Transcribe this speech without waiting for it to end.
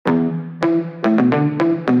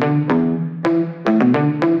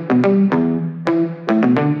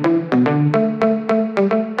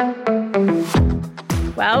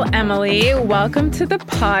welcome to the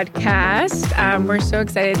podcast. We're so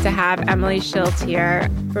excited to have Emily Schildt here.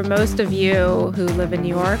 For most of you who live in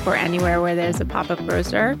New York or anywhere where there's a pop-up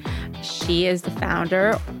grocer, she is the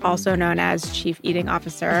founder, also known as Chief Eating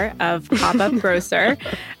Officer of Pop-Up Grocer.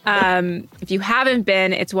 If you haven't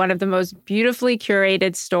been, it's one of the most beautifully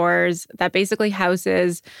curated stores that basically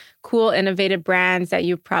houses cool, innovative brands that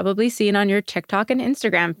you've probably seen on your TikTok and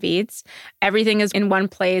Instagram feeds. Everything is in one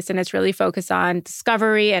place, and it's really focused on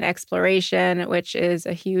discovery and exploration, which is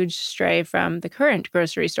a huge stray from the current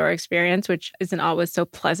grocery store experience, which isn't always so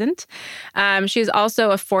pleasant. She's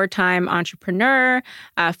also a four-time entrepreneur,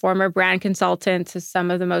 a former brand consultant to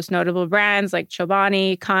some of the most notable brands like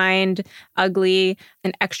Chobani, Kind, Ugly,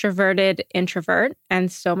 an extroverted introvert,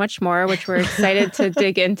 and so much more, which we're excited to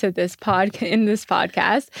dig into this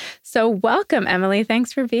podcast. So welcome, Emily.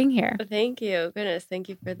 Thanks for being here. Thank you. Goodness, thank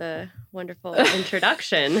you for the wonderful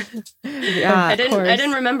introduction. Yeah, I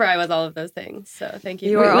didn't remember I was all of those things. So thank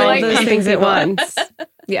you. You were all those things at once.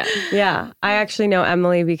 Yeah. Yeah. I actually know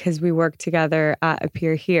Emily because we worked together at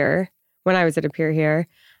Appear Here when I was at Appear Here.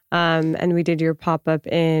 And we did your pop-up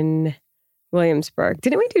in Williamsburg.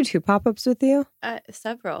 Didn't we do 2 pop-ups with you?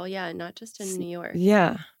 Several, yeah, not just in New York.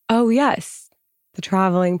 Yeah. Oh, yes. The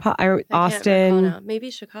traveling Austin. Can't recall now.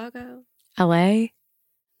 Maybe Chicago. LA.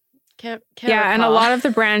 Can't Yeah, and a recall. lot of the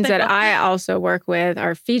brands that I also work with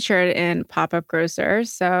are featured in Pop-Up Grocer.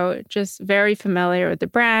 So just very familiar with the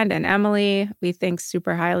brand. And Emily, we think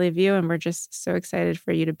super highly of you, and we're just so excited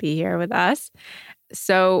for you to be here with us.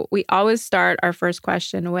 So we always start our first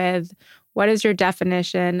question with, what is your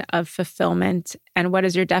definition of fulfillment, and what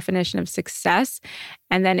is your definition of success?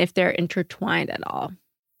 And then if they're intertwined at all.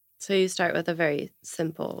 So you start with a very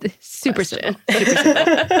simple Super question. simple. Super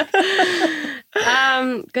simple.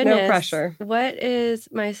 Goodness. No pressure. What is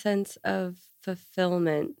my sense of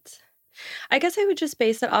fulfillment? I guess I would just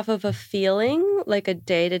base it off of a feeling, like a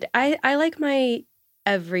day-to-day. I like my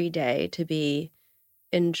everyday to be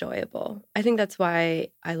enjoyable. I think that's why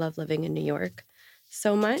I love living in New York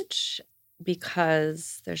so much,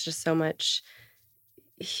 because there's just so much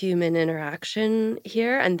human interaction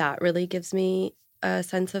here, and that really gives me a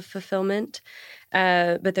sense of fulfillment.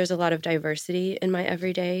 But there's a lot of diversity in my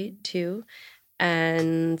everyday too.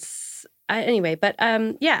 And I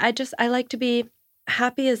like to be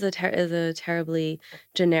happy is a terribly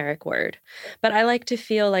generic word, but I like to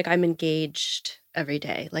feel like I'm engaged every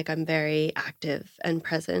day, like I'm very active and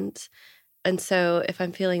present. And so if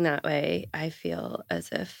I'm feeling that way, I feel as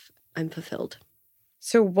if I'm fulfilled.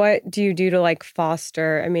 So what do you do to like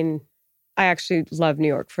foster? I mean, I actually love New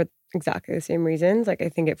York for exactly the same reasons. Like, I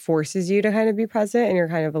think it forces you to kind of be present, and you're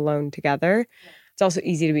kind of alone together. Yeah. It's also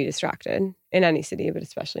easy to be distracted in any city, but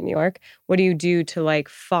especially New York. What do you do to like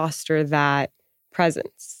foster that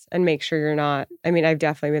presence and make sure you're not? I mean, I've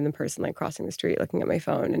definitely been the person like crossing the street, looking at my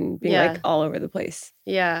phone and being like all over the place.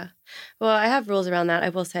 Yeah. Well, I have rules around that. I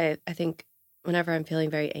will say, I think whenever I'm feeling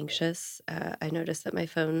very anxious, I notice that my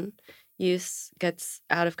phone use gets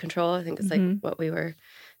out of control. I think it's like what we were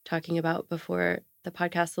talking about before the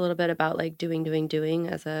podcast a little bit about like doing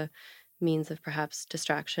as a means of perhaps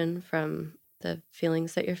distraction from the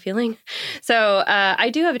feelings that you're feeling. So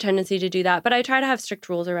I do have a tendency to do that, but I try to have strict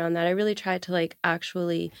rules around that. I really try to like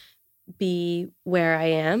actually be where I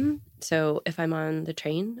am. So if I'm on the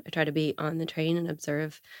train, I try to be on the train and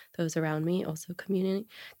observe those around me, also commuting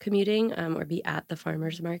or be at the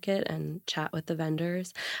farmer's market and chat with the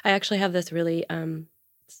vendors. I actually have this really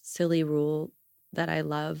silly rule that I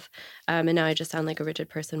love. And now I just sound like a rigid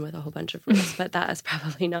person with a whole bunch of rules, but that is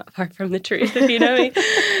probably not far from the truth, if you know me.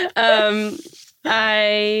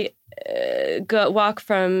 I walk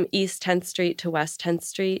from East 10th Street to West 10th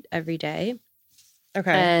Street every day.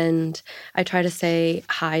 Okay. And I try to say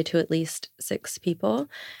hi to at least 6 people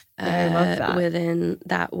I love that. within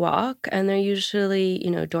that walk. And they're usually,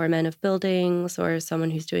 doormen of buildings or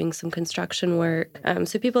someone who's doing some construction work.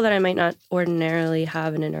 So people that I might not ordinarily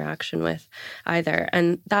have an interaction with either.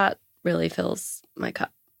 And that really fills my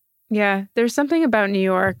cup. Yeah, there's something about New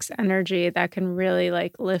York's energy that can really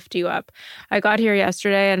like lift you up. I got here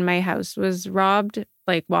yesterday and my house was robbed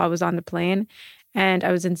like while I was on the plane, and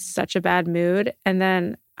I was in such a bad mood. And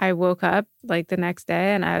then I woke up like the next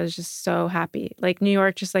day and I was just so happy. Like New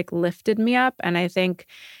York just like lifted me up. And I think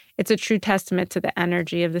it's a true testament to the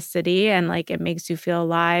energy of the city, and like it makes you feel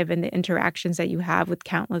alive, and the interactions that you have with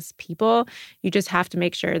countless people. You just have to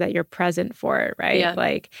make sure that you're present for it, right? Yeah.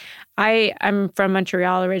 Like I'm from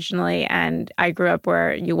Montreal originally, and I grew up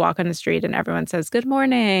where you walk on the street and everyone says good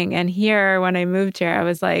morning. And here, when I moved here, I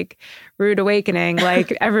was like, rude awakening.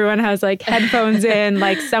 Like everyone has like headphones in,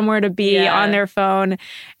 like somewhere to be on their phone.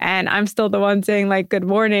 And I'm still the one saying like good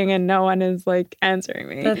morning, and no one is like answering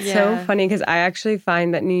me. That's so funny because I actually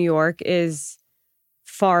find that New York is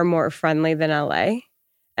far more friendly than LA.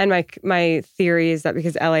 And my theory is that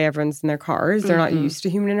because LA, everyone's in their cars, they're not used to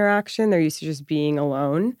human interaction. They're used to just being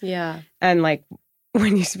alone. Yeah. And like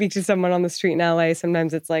when you speak to someone on the street in LA,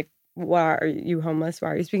 sometimes it's like, why are you homeless?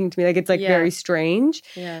 Why are you speaking to me? Like it's like very strange.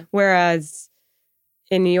 Yeah. Whereas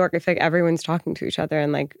in New York, I feel like everyone's talking to each other,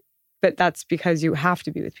 and like, but that's because you have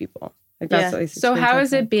to be with people. Like that's at least So how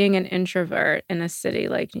is it being an introvert in a city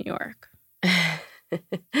like New York?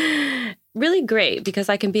 Really great, because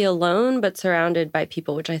I can be alone but surrounded by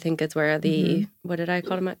people, which I think is where the what did I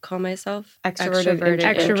call myself? Extroverted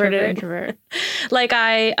introvert. Like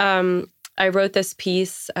I wrote this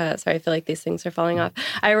piece. Sorry, I feel like these things are falling off.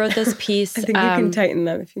 I wrote this piece. I think you can tighten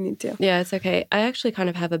them if you need to. Yeah, it's okay. I actually kind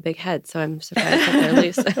of have a big head, so I'm surprised that they're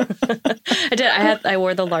loose. I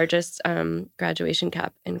wore the largest graduation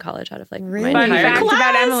cap in college out of like my Fun entire fact class.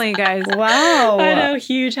 about Emily, guys. Wow. I know,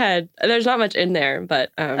 huge head. There's not much in there,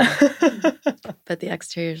 but the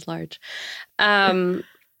exterior is large.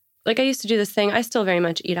 Like I used to do this thing. I still very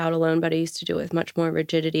much eat out alone, but I used to do it with much more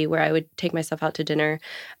rigidity, where I would take myself out to dinner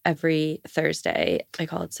every Thursday. I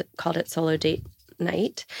called it solo date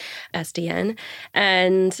night, SDN.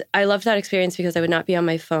 And I loved that experience because I would not be on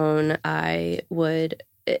my phone. I would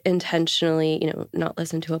intentionally, not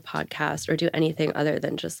listen to a podcast or do anything other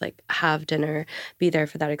than just like have dinner, be there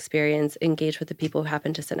for that experience, engage with the people who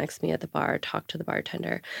happen to sit next to me at the bar, talk to the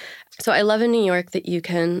bartender. So I love in New York that you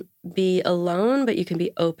can be alone, but you can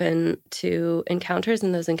be open to encounters,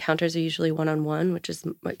 and those encounters are usually one-on-one, which is,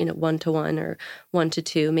 one-to-one or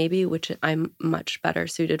one-to-two maybe, which I'm much better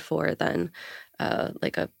suited for than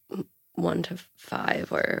like a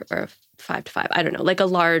 1-to-5 or a 5-to-5. I don't know, like a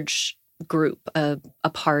large group, a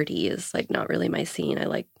party is like not really my scene. I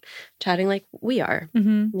like chatting like we are.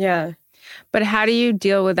 Mm-hmm. Yeah. But how do you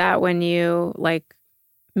deal with that when you like,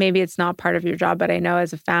 maybe it's not part of your job, but I know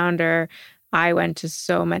as a founder, I went to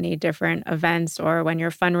so many different events, or when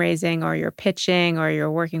you're fundraising or you're pitching or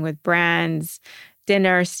you're working with brands,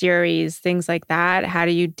 dinner series, things like that. How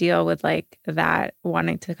do you deal with like that,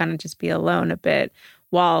 wanting to kind of just be alone a bit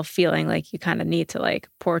while feeling like you kind of need to like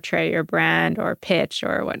portray your brand or pitch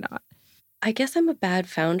or whatnot? I guess I'm a bad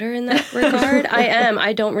founder in that regard. I am.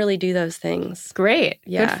 I don't really do those things. Great.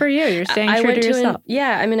 Yeah. Good for you. You're staying true to yourself.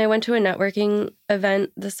 I went to a networking event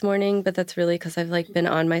this morning, but that's really because I've like been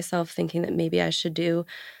on myself thinking that maybe I should do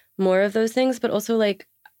more of those things. But also like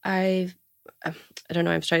I don't know,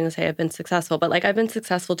 I'm starting to say I've been successful, but like I've been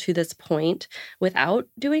successful to this point without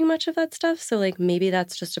doing much of that stuff. So like maybe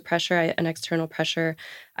that's just an external pressure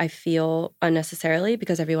I feel unnecessarily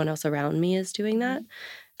because everyone else around me is doing that.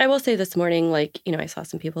 I will say this morning, like, I saw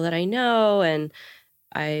some people that I know, and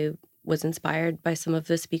I was inspired by some of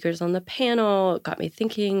the speakers on the panel. It got me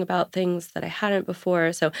thinking about things that I hadn't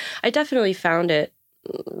before. So I definitely found it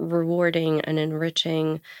rewarding and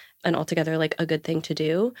enriching and altogether like a good thing to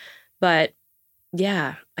do. But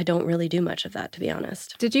yeah, I don't really do much of that, to be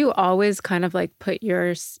honest. Did you always kind of like put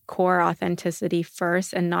your core authenticity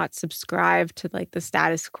first and not subscribe to like the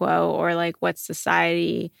status quo or like what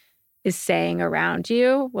society is saying around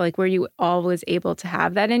you? Like, were you always able to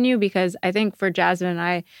have that in you? Because I think for Jasmine and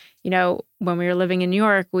I, when we were living in New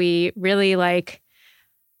York, we really like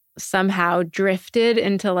somehow drifted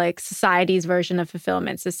into like society's version of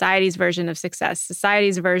fulfillment, society's version of success,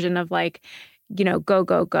 society's version of like, go,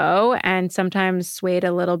 go, go, and sometimes swayed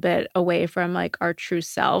a little bit away from like our true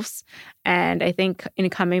selves. And I think in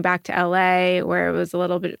coming back to LA, where it was a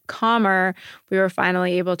little bit calmer, we were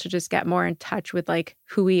finally able to just get more in touch with like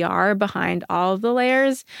who we are behind all of the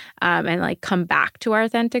layers, and like come back to our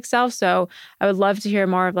authentic self. So I would love to hear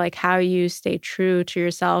more of like how you stay true to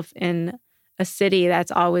yourself in a city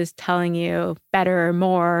that's always telling you better,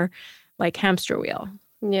 more, like hamster wheel.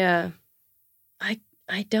 Yeah.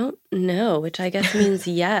 I don't know, which I guess means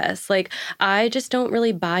yes. Like, I just don't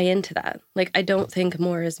really buy into that. Like, I don't think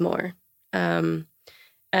more is more. And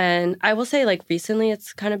I will say, like, recently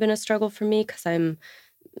it's kind of been a struggle for me because I'm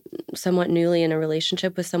somewhat newly in a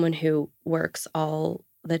relationship with someone who works all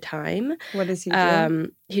the time. What does he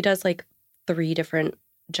do? He does, like, 3 different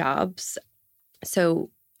jobs. So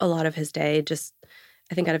a lot of his day just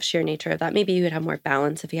I think out of sheer nature of that, maybe he would have more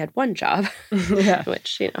balance if he had one job, Yeah.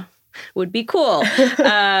 which, would be cool.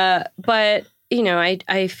 But,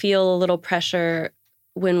 I feel a little pressure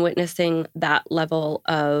when witnessing that level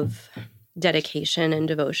of dedication and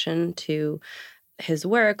devotion to his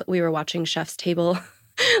work. We were watching Chef's Table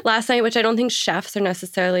last night, which I don't think chefs are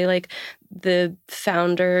necessarily like the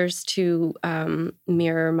founders to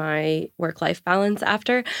mirror my work-life balance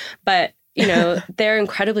after. But, they're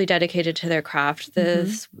incredibly dedicated to their craft.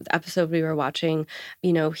 This episode we were watching,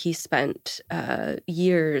 he spent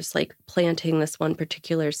years like planting this one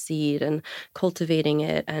particular seed and cultivating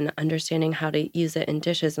it and understanding how to use it in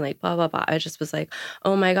dishes and like blah, blah, blah. I just was like,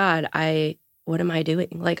 oh my God, what am I doing?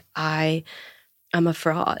 Like I'm a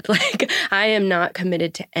fraud. Like I am not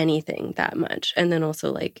committed to anything that much. And then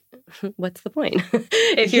also like, what's the point?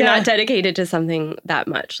 If you're not dedicated to something that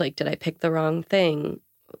much, like, did I pick the wrong thing?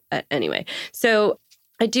 Anyway, so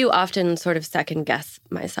I do often sort of second guess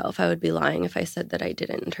myself. I would be lying if I said that I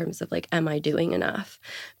didn't in terms of like, am I doing enough?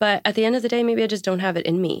 But at the end of the day, maybe I just don't have it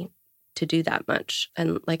in me to do that much.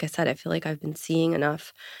 And like I said, I feel like I've been seeing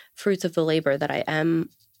enough fruits of the labor that I am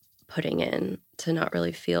putting in to not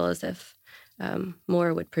really feel as if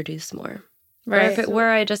more would produce more. Right. Or if it were,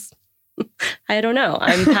 I just, I don't know,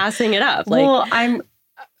 I'm passing it up. Like, well,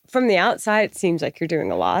 from the outside, it seems like you're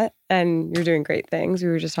doing a lot and you're doing great things. We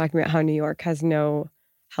were just talking about how New York has no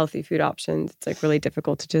healthy food options. It's like really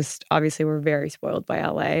difficult to just, obviously we're very spoiled by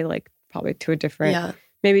LA, like probably to a different,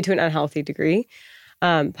 maybe to an unhealthy degree,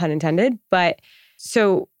 pun intended. But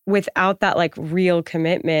so without that like real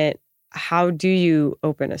commitment, how do you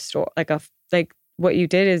open a store? Like what you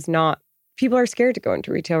did is not, people are scared to go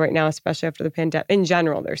into retail right now, especially after the pandemic. In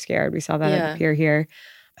general, they're scared. We saw that at the pier here.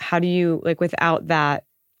 How do you, like without that,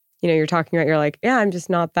 you're talking about, you're like, yeah, I'm just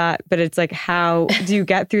not that. But it's like, how do you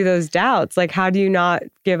get through those doubts? Like, how do you not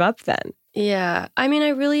give up then? Yeah. I mean, I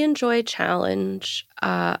really enjoy challenge.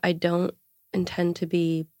 I don't intend to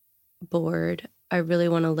be bored. I really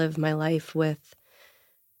want to live my life with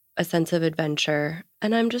a sense of adventure.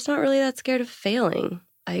 And I'm just not really that scared of failing,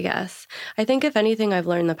 I guess. I think if anything, I've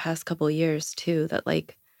learned the past couple of years too, that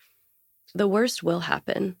like the worst will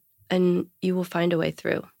happen and you will find a way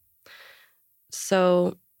through.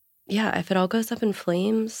 So yeah, if it all goes up in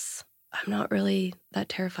flames, I'm not really that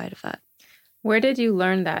terrified of that. Where did you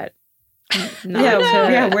learn that?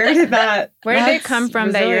 Where did that? Where did it come from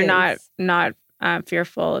resilience. That you're not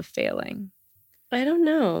fearful of failing? I don't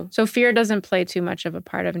know. So fear doesn't play too much of a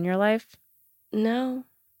part of in your life? No,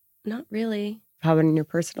 not really. How about in your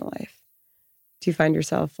personal life? Do you find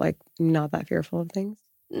yourself like not that fearful of things?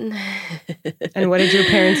 And what did your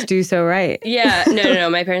parents do so right? Yeah, no.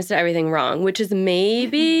 My parents did everything wrong, which is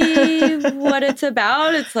maybe what it's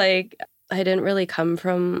about. It's like I didn't really come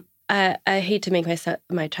from. I hate to make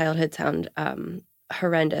my childhood sound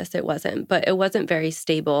horrendous. It wasn't, but it wasn't very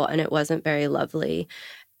stable and it wasn't very lovely.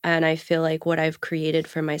 And I feel like what I've created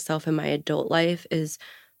for myself in my adult life is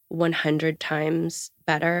 100 times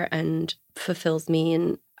better and fulfills me,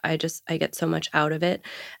 and I get so much out of it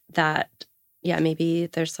that. Yeah, maybe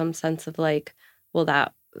there's some sense of like, well,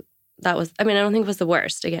 that was, I mean, I don't think it was the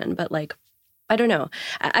worst again, but like, I don't know.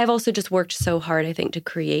 I've also just worked so hard, I think, to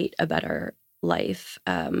create a better life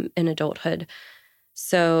in adulthood.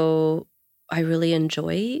 So I really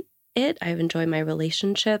enjoy it. I enjoy my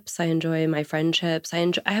relationships. I enjoy my friendships.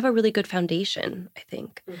 I have a really good foundation, I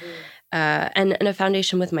think, and a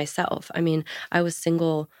foundation with myself. I mean, I was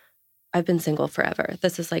single. I've been single forever.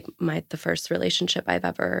 This is like the first relationship I've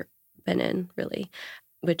ever been in, really,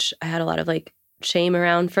 which I had a lot of like shame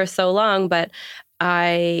around for so long, but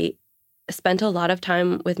I spent a lot of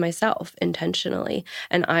time with myself intentionally,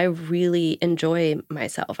 and I really enjoy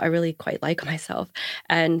myself. I really quite like myself.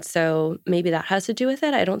 And so maybe that has to do with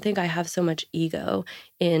it. I don't think I have so much ego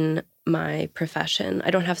in my profession. I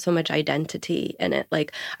don't have so much identity in it.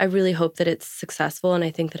 Like, I really hope that it's successful, and I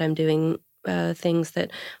think that I'm doing things that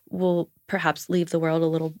will perhaps leave the world a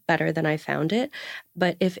little better than I found it.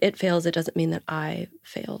 But if it fails, it doesn't mean that I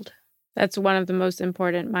failed. That's one of the most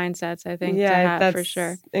important mindsets, I think, to have, that's for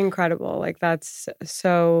sure. Incredible. Like, that's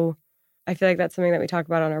so, I feel like that's something that we talk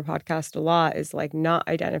about on our podcast a lot, is like not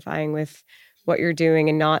identifying with what you're doing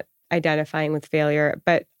and not identifying with failure.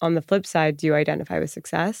 But on the flip side, do you identify with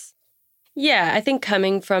success? Yeah, I think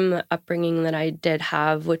coming from the upbringing that I did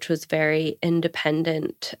have, which was very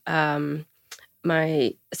independent.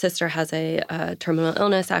 My sister has a terminal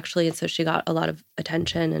illness, actually, and so she got a lot of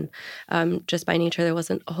attention. And just by nature, there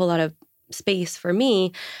wasn't a whole lot of space for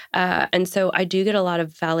me. And so I do get a lot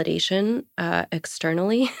of validation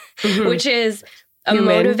externally, which is a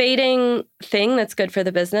motivating thing that's good for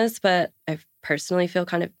the business. But I personally feel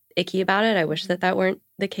kind of icky about it. I wish that that weren't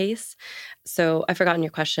the case. So I've forgotten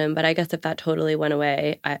your question, but I guess if that totally went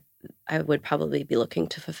away, I would probably be looking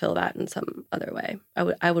to fulfill that in some other way.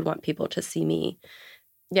 I would want people to see me.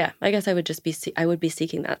 Yeah, I guess I would just I would be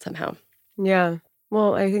seeking that somehow. Yeah.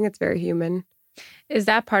 Well, I think it's very human. Is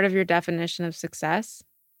that part of your definition of success?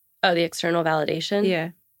 Oh, the external validation?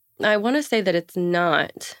 Yeah. I want to say that it's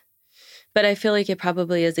not, but I feel like it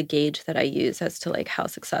probably is a gauge that I use as to like how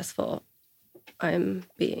successful I'm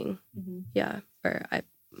being. Yeah, or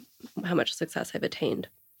how much success I've attained.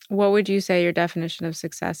 What would you say your definition of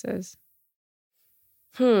success is?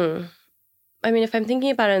 I mean, if I'm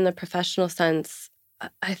thinking about it in the professional sense,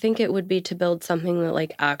 I think it would be to build something that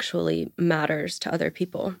like actually matters to other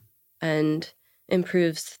people and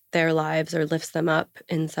improves their lives or lifts them up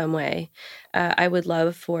in some way. I would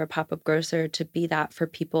love for a pop-up grocer to be that for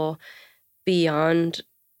people beyond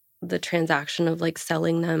the transaction of like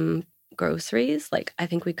selling them groceries. Like, I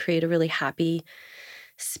think we create a really happy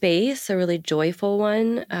space, a really joyful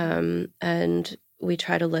one. And we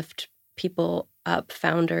try to lift people up,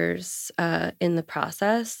 founders in the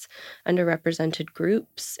process, underrepresented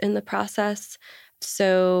groups in the process.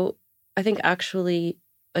 So I think actually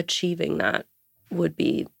achieving that would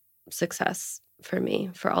be success for me,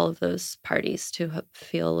 for all of those parties to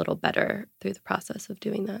feel a little better through the process of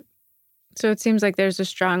doing that. So it seems like there's a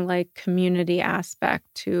strong like community aspect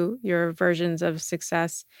to your versions of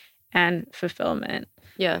success and fulfillment.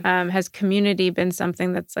 Yeah. Has community been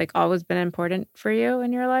something that's like always been important for you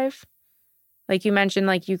in your life? Like you mentioned,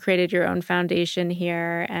 like you created your own foundation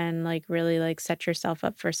here and like really like set yourself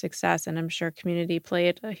up for success. And I'm sure community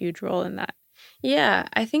played a huge role in that. Yeah,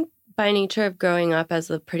 I think by nature of growing up as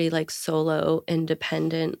a pretty like solo,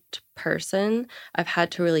 independent person, I've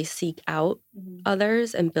had to really seek out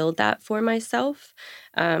others and build that for myself.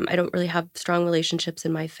 I don't really have strong relationships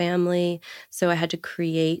in my family, so I had to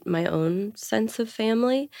create my own sense of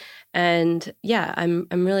family. And yeah, I'm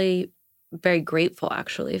really very grateful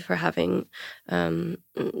actually for having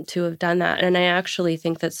to have done that. And I actually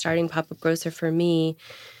think that starting Pop-Up Grocer for me,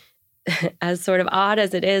 as sort of odd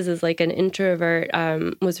as it is like an introvert,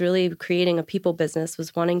 was really creating a people business,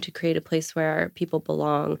 was wanting to create a place where people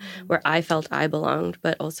belong, where I felt I belonged,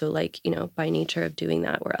 but also like, you know, by nature of doing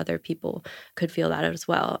that, where other people could feel that as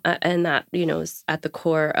well. And that, you know, is at the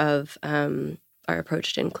core of our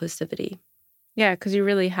approach to inclusivity. Yeah, because you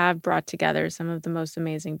really have brought together some of the most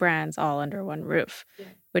amazing brands all under one roof,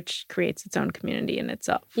 which creates its own community in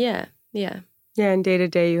itself. Yeah, yeah. Yeah, and day to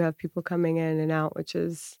day you have people coming in and out, which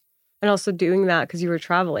is... And also doing that because you were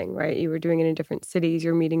traveling, right? You were doing it in different cities.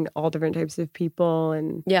 You're meeting all different types of people.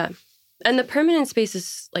 And yeah. And the permanent space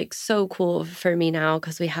is like so cool for me now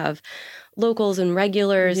because we have locals and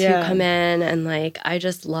regulars who come in. And like, I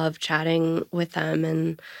just love chatting with them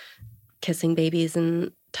and kissing babies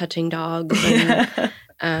and touching dogs.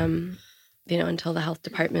 And, you know, until the health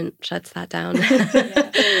department shuts that down.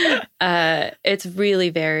 It's really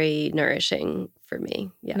very nourishing for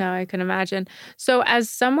me. Yeah. No, I can imagine. So as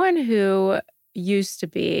someone who used to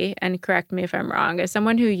be, and correct me if I'm wrong, as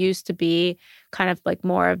someone who used to be kind of like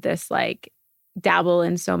more of this like dabble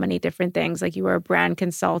in so many different things, like you were a brand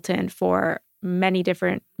consultant for many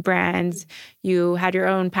different brands, you had your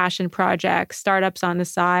own passion projects, startups on the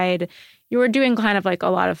side, you were doing kind of like a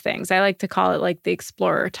lot of things. I like to call it like the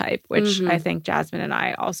explorer type, which I think Jasmine and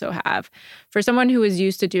I also have. For someone who is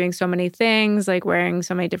used to doing so many things, like wearing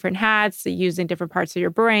so many different hats, using different parts of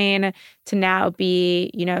your brain, to now be,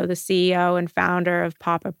 you know, the CEO and founder of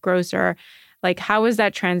Pop-Up Grocer, like how was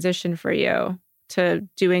that transition for you to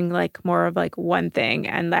doing like more of like one thing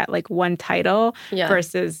and that like one title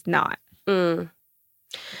versus not?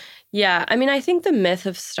 Yeah. I mean, I think the myth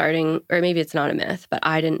of starting, or maybe it's not a myth, but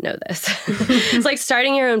I didn't know this. It's like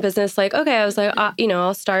starting your own business. Like, okay, I was like, you know,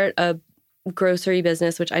 I'll start a grocery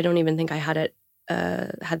business, which I don't even think I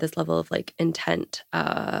had this level of like intent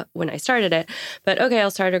when I started it. But okay, I'll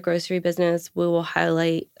start a grocery business. We will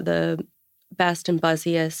highlight the best and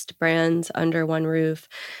buzziest brands under one roof.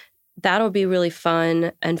 That'll be really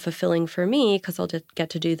fun and fulfilling for me because I'll get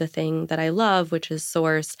to do the thing that I love, which is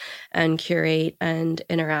source and curate and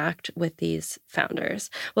interact with these founders.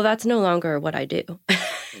 Well, that's no longer what I do,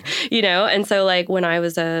 you know? And so like when I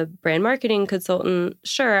was a brand marketing consultant,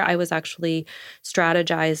 sure, I was actually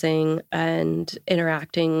strategizing and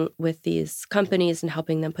interacting with these companies and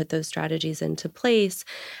helping them put those strategies into place.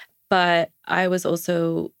 But I was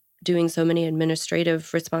also doing so many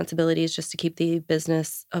administrative responsibilities just to keep the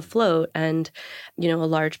business afloat. And, you know, a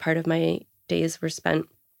large part of my days were spent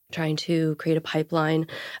trying to create a pipeline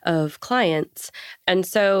of clients. And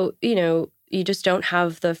so, you know, you just don't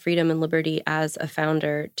have the freedom and liberty as a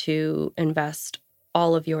founder to invest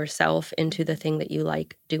all of yourself into the thing that you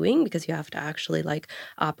like doing, because you have to actually like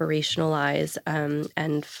operationalize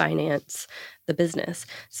and finance the business.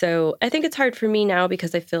 So I think it's hard for me now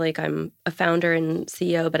because I feel like I'm a founder and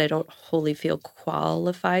CEO, but I don't wholly feel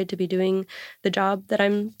qualified to be doing the job that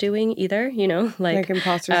I'm doing either, you know? Like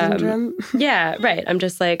imposter syndrome? Yeah, right. I'm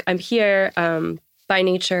just like, I'm here by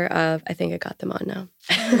nature of, I think I got them on now.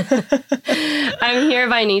 I'm here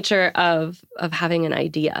by nature of having an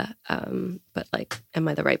idea, but like, am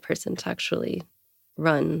I the right person to actually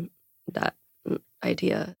run that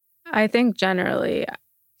idea? I think generally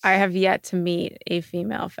I have yet to meet a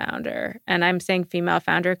female founder. And I'm saying female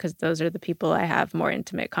founder because those are the people I have more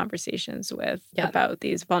intimate conversations with about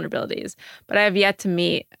these vulnerabilities. But I have yet to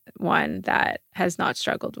meet one that has not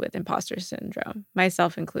struggled with imposter syndrome,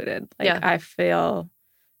 myself included. Like I feel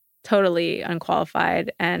totally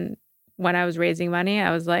unqualified. And when I was raising money, I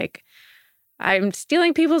was like, I'm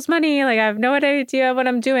stealing people's money. Like I have no idea what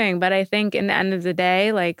I'm doing. But I think in the end of the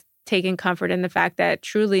day, like taking comfort in the fact that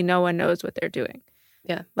truly no one knows what they're doing.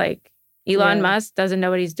 Yeah. Like Elon Musk doesn't know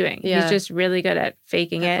what he's doing. Yeah. He's just really good at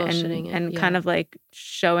faking it and kind of like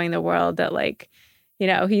showing the world that like, you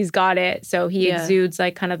know, he's got it. So he exudes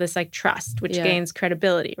like kind of this like trust, which gains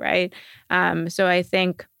credibility, right? So I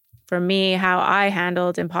think for me, how I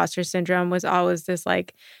handled imposter syndrome was always this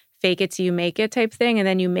like fake it till you make it type thing. And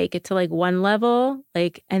then you make it to like one level,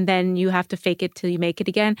 like, and then you have to fake it till you make it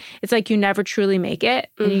again. It's like you never truly make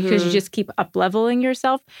it because you just keep up leveling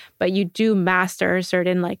yourself, but you do master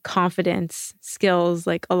certain like confidence skills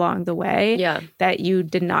like along the way that you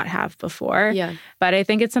did not have before. Yeah. But I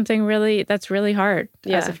think it's something that's really hard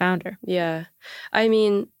as a founder. Yeah. I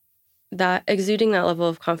mean, that exuding that level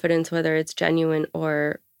of confidence, whether it's genuine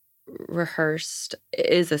or rehearsed,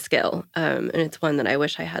 is a skill, and it's one that I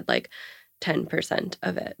wish I had like 10%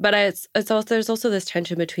 of it. But it's also, there's also this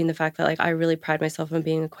tension between the fact that like I really pride myself on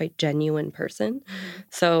being a quite genuine person,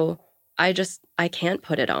 so I can't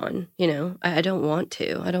put it on, you know. I don't want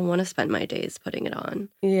to spend my days putting it on.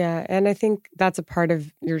 Yeah, and I think that's a part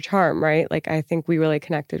of your charm, right? Like I think we really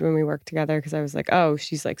connected when we worked together because I was like, oh,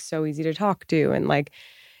 she's like so easy to talk to, and like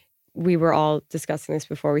we were all discussing this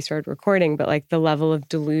before we started recording, but like the level of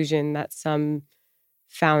delusion that some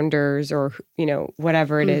founders or, you know,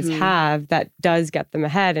 whatever it is have that does get them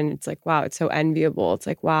ahead. And it's like, wow, it's so enviable. It's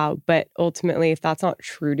like, wow. But ultimately, if that's not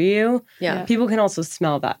true to you, people can also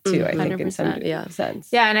smell that too, I think, in some sense.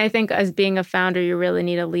 Yeah. And I think as being a founder, you really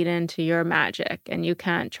need to lean into your magic, and you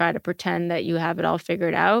can't try to pretend that you have it all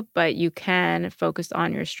figured out, but you can focus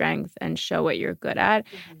on your strength and show what you're good at.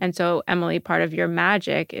 And so, Emily, part of your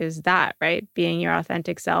magic is that, right? Being your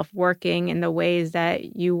authentic self, working in the ways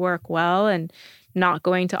that you work well, and not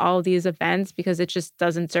going to all of these events because it just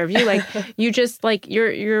doesn't serve you. Like you just like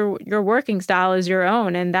your working style is your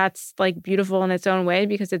own, and that's like beautiful in its own way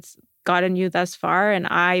because it's gotten you thus far. And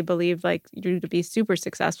I believe like you to be super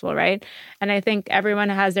successful, right? And I think everyone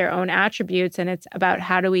has their own attributes, and it's about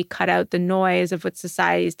how do we cut out the noise of what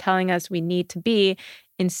society is telling us we need to be,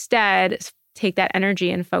 instead take that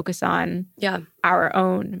energy and focus on our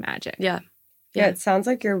own magic. Yeah, it sounds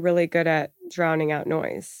like you're really good at drowning out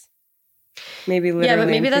noise. Maybe literally. Yeah, but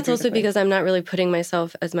maybe that's also because I'm not really putting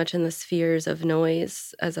myself as much in the spheres of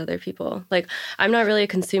noise as other people. Like, I'm not really a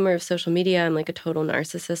consumer of social media. I'm like a total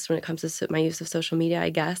narcissist when it comes to my use of social media,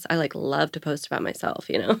 I guess. I like love to post about myself,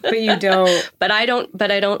 you know. But you don't. But I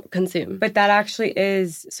don't consume. But that actually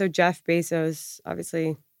is, so Jeff Bezos,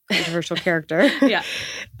 obviously controversial character.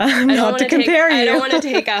 Not to compare you. I don't want to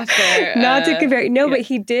take after. Not to compare. No, but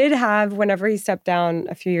he did have, whenever he stepped down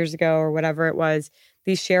a few years ago or whatever it was,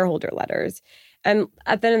 these shareholder letters. And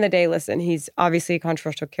at the end of the day, listen, he's obviously a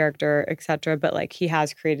controversial character, et cetera, but like he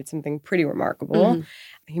has created something pretty remarkable.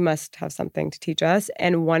 He must have something to teach us.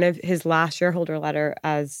 And one of his last shareholder letter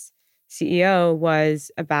as CEO was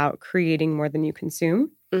about creating more than you consume,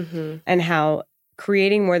 and how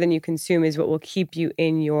creating more than you consume is what will keep you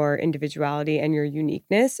in your individuality and your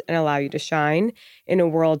uniqueness and allow you to shine in a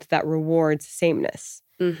world that rewards sameness.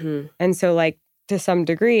 And so like to some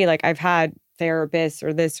degree, like I've had therapists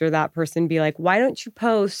or this or that person be like, why don't you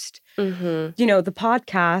post, you know, the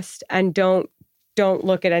podcast and don't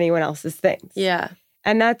look at anyone else's things. Yeah.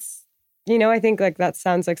 And that's, you know, I think like that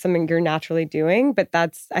sounds like something you're naturally doing, but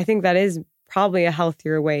I think that is probably a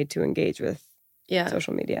healthier way to engage with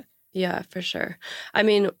social media. Yeah, for sure. I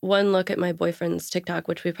mean, one look at my boyfriend's TikTok,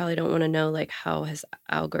 which we probably don't want to know, like, how his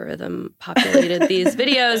algorithm populated these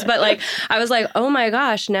videos. But, like, I was like, oh my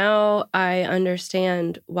gosh, now I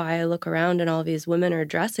understand why I look around and all these women are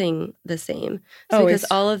dressing the same. So because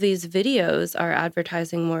all of these videos are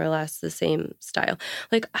advertising more or less the same style.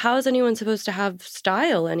 Like, how is anyone supposed to have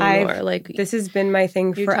style anymore? This has been my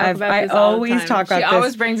thing forever. I always talk about this. She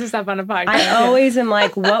always brings this up on a podcast. I always am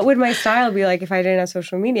like, what would my style be like if I didn't have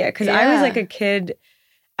social media? Because I was like a kid.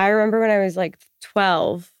 I remember when I was like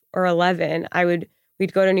 12 or 11,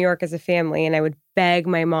 we'd go to New York as a family and I would beg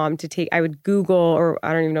my mom to I would Google, or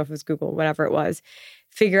I don't even know if it was Google, whatever it was,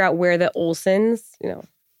 figure out where the Olsons,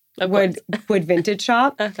 would vintage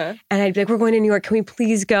shop. And I'd be like, we're going to New York. Can we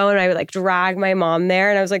please go? And I would like drag my mom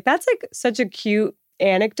there. And I was like, that's like such a cute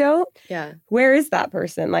anecdote. Yeah. Where is that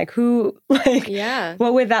person? Like who, like,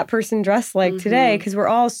 what would that person dress like today? Because we're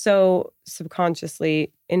all so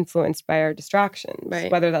subconsciously influenced by our distractions,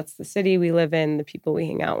 whether that's the city we live in, the people we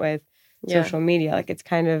hang out with, social media. Like it's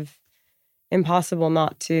kind of impossible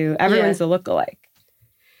not to, everyone's a lookalike.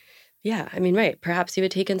 Yeah, I mean, right. Perhaps you would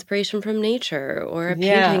take inspiration from nature or a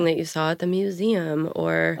painting that you saw at the museum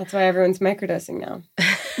or... That's why everyone's microdosing now.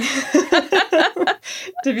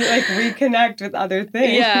 To be like reconnect with other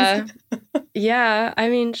things. Yeah. Yeah. I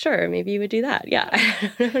mean, sure. Maybe you would do that. Yeah.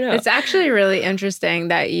 I don't know. It's actually really interesting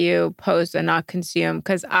that you post and not consume,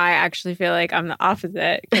 because I actually feel like I'm the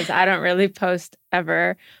opposite, because I don't really post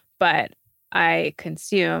ever, but I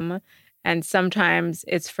consume. And sometimes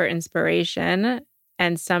it's for inspiration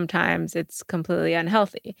and sometimes it's completely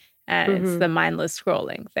unhealthy. And it's the mindless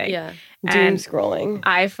scrolling thing. Yeah. Doom scrolling.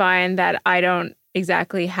 I find that I don't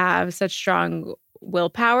exactly have such strong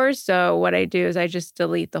willpower. So what I do is I just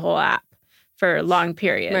delete the whole app for long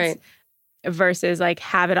periods versus like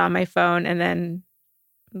have it on my phone and then,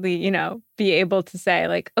 be able to say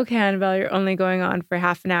like, okay, Annabelle, you're only going on for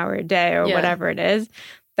half an hour a day or whatever it is.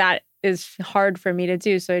 That is hard for me to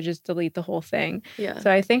do. So I just delete the whole thing. Yeah.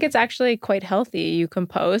 So I think it's actually quite healthy. You can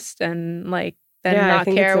post and like, then not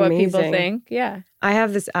care what people think. Yeah. I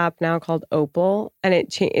have this app now called Opal, and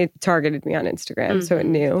it targeted me on Instagram, so it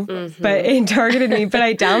knew. But it targeted me, but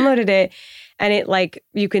I downloaded it, and it like,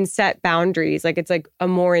 you can set boundaries. Like it's like a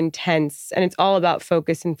more intense, and it's all about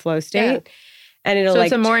focus and flow state. Yeah. And it'll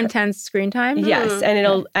it's a more intense screen time? Yes.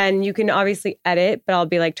 And and you can obviously edit, but I'll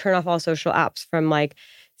be like, turn off all social apps from like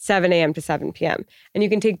 7 a.m. to 7 p.m. And you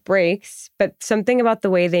can take breaks, but something about the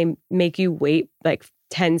way they make you wait like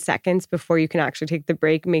 10 seconds before you can actually take the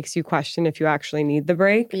break makes you question if you actually need the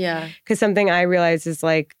break. Yeah. Because something I realized is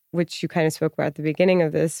like, which you kind of spoke about at the beginning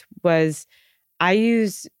of this, was I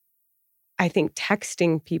think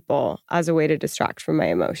texting people as a way to distract from my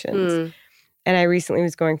emotions. And I recently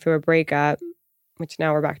was going through a breakup, which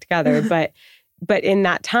now we're back together. But in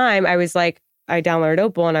that time, I was like, I downloaded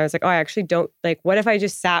Opal and I was like, oh, I actually don't, like, what if I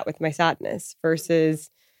just sat with my sadness versus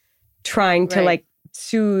trying to like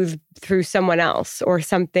soothe through someone else or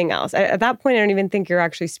something else. At that point, I don't even think you're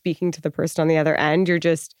actually speaking to the person on the other end. You're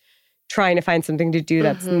just trying to find something to do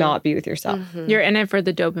that's not be with yourself. You're in it for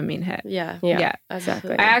the dopamine hit. Yeah,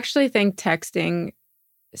 exactly. I actually think texting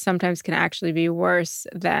sometimes can actually be worse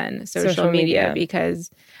than social media, because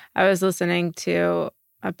I was listening to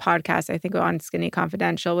a podcast, I think on Skinny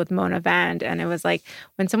Confidential with Mona Vand, and it was like,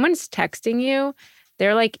 when someone's texting you,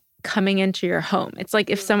 they're like coming into your home. It's like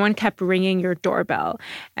if someone kept ringing your doorbell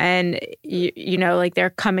and you know, like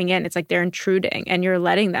they're coming in, it's like they're intruding and you're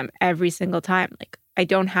letting them every single time. Like, I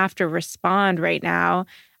don't have to respond right now.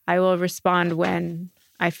 I will respond when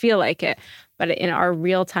I feel like it. But in our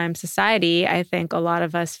real-time society, I think a lot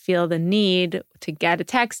of us feel the need to get a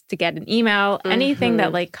text, to get an email, anything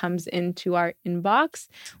that like comes into our inbox,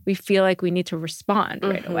 we feel like we need to respond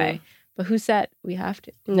right away. But who said we have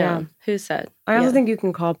to? No. Who said? I also think you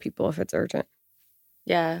can call people if it's urgent.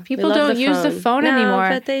 Yeah. People don't use the phone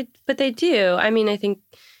anymore. But they do. I mean, I think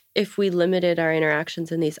if we limited our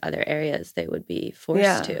interactions in these other areas, they would be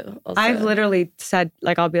forced to. Also. I've literally said,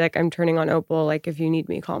 like, I'll be like, I'm turning on Opal. Like, if you need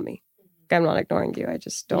me, call me. Like, I'm not ignoring you. I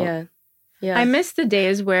just don't. Yeah. I miss the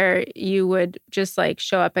days where you would just like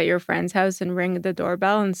show up at your friend's house and ring the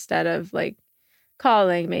doorbell instead of like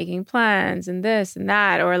calling, making plans and this and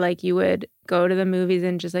that. Or like you would go to the movies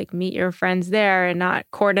and just like meet your friends there and not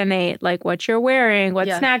coordinate like what you're wearing, what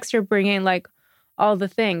snacks you're bringing, like all the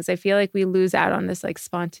things. I feel like we lose out on this like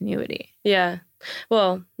spontaneity. Yeah.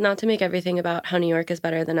 Well, not to make everything about how New York is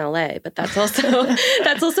better than LA, but that's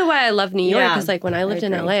also why I love New York. Because like when I lived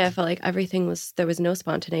in LA, I felt like there was no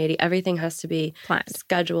spontaneity. Everything has to be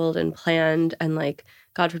scheduled and planned, and like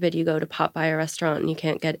God forbid you go to pop by a restaurant and you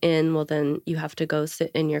can't get in, well, then you have to go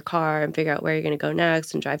sit in your car and figure out where you're going to go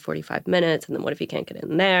next and drive 45 minutes. And then what if you can't get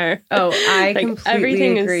in there? Oh, I completely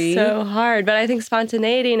everything agree. is so hard. But I think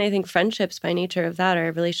spontaneity and I think friendships by nature of that,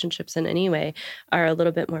 or relationships in any way, are a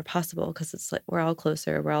little bit more possible because it's like we're all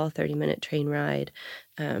closer. We're all a 30-minute train ride.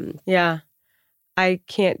 Yeah. I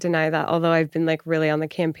can't deny that, although I've been like really on the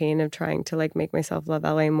campaign of trying to like make myself love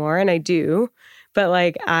LA more, and I do. But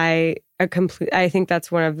like I think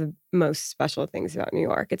that's one of the most special things about New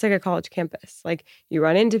York. It's like a college campus. Like you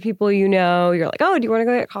run into people you know, you're like, oh, do you want to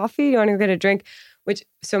go get coffee? Do you want to go get a drink?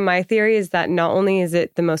 So my theory is that not only is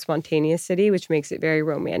it the most spontaneous city, which makes it very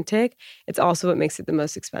romantic, it's also what makes it the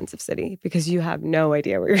most expensive city because you have no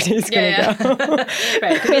idea where your day is going to go.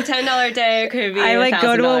 Right. It could be a $10 day. It could be I like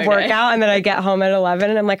go to a workout day. and then I get home at 11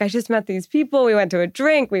 and I'm like, I just met these people. We went to a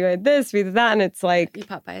drink. We did this, we did that. And it's like. You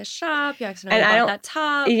pop by a shop. You accidentally bought that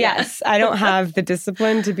top. Yes. I don't have the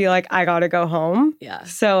discipline to be like, I got to go home. Yeah.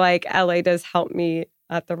 So like LA does help me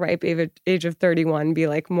at the ripe age of 31 be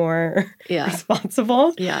like more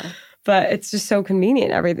responsible. Yeah. But it's just so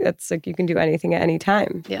convenient. Everything. It's like you can do anything at any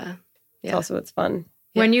time. Yeah. It's also what's fun.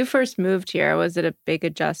 When you first moved here, was it a big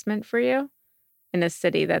adjustment for you in a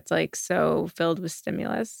city that's like so filled with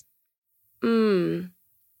stimulus? No.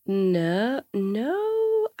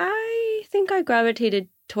 I think I gravitated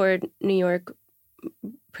toward New York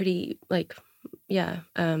pretty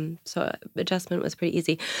so adjustment was pretty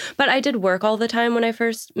easy. But I did work all the time when I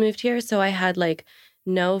first moved here. So I had like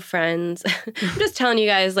no friends. I'm just telling you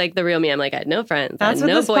guys like the real me. I'm like, I had no friends. That's I had what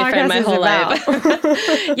no this boyfriend my podcast whole is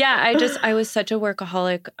life. Yeah, I was such a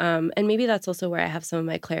workaholic. And maybe that's also where I have some of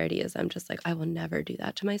my clarity is I'm just like, I will never do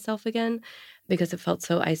that to myself again because it felt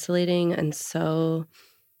so isolating and so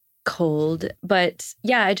cold. But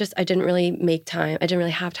yeah, I didn't really make time. I didn't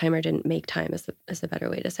really have time or didn't make time is a better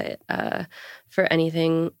way to say it for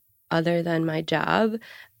anything other than my job.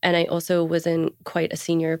 And I also was in quite a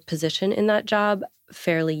senior position in that job,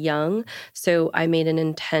 fairly young. So I made an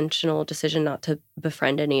intentional decision not to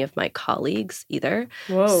befriend any of my colleagues either.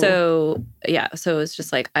 Whoa. So yeah, so it was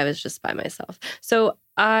just like I was just by myself. So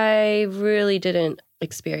I really didn't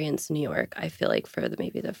experience New York, I feel like, for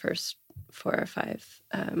maybe the first 4 or 5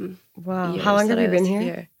 wow. years. How long have you been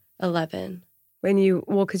here? 11.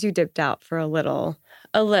 Because you dipped out for a little.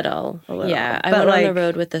 A little. Yeah. I But went on the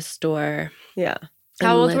road with the store. Yeah.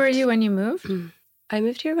 How old were you when you moved? I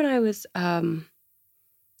moved here when I was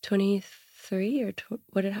 23 or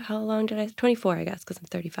how long did I? 24, I guess, because I'm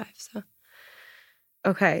 35. So.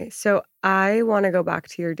 Okay, so I want to go back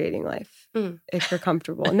to your dating life if you're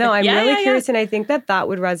comfortable. No, I'm really curious, and I think that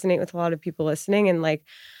would resonate with a lot of people listening. And like,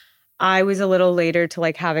 I was a little later to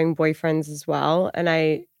like having boyfriends as well, and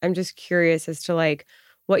I'm just curious as to like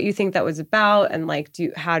what you think that was about, and like,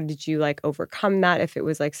 how did you like overcome that? If it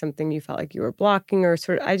was like something you felt like you were blocking, or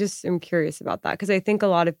sort of, I just am curious about that because I think a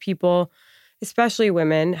lot of people, especially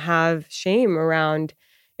women, have shame around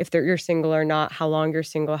if you're single or not, how long you're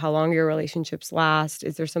single, how long your relationships last.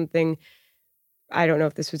 Is there something, I don't know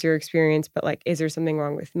if this was your experience, but like, is there something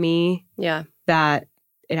wrong with me? Yeah. That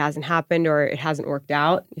it hasn't happened or it hasn't worked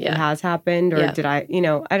out? If it has happened, or did I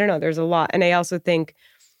don't know. There's a lot. And I also think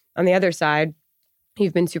on the other side,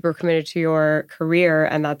 you've been super committed to your career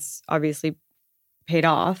and that's obviously paid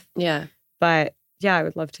off. Yeah. But yeah, I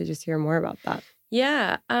would love to just hear more about that.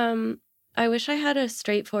 Yeah. I wish I had a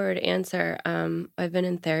straightforward answer. I've been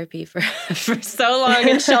in therapy for so long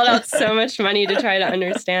and shelled out so much money to try to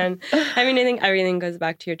understand. I mean, I think everything goes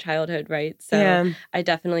back to your childhood, right? So I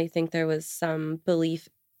definitely think there was some belief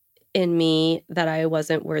in me that I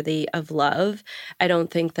wasn't worthy of love. I don't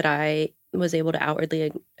think that I was able to outwardly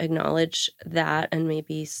acknowledge that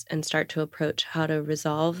and start to approach how to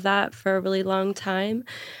resolve that for a really long time.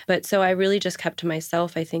 But so I really just kept to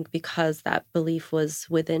myself, I think, because that belief was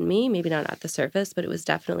within me, maybe not at the surface, but it was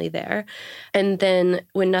definitely there. And then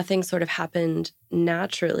when nothing sort of happened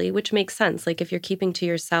naturally, which makes sense, like if you're keeping to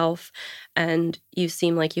yourself and you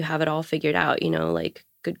seem like you have it all figured out, like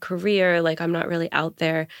good career, like I'm not really out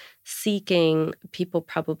there seeking, people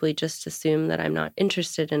probably just assume that I'm not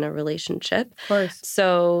interested in a relationship. Of course.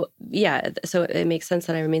 So so it makes sense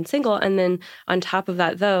that I remain single. And then on top of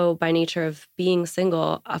that, though, by nature of being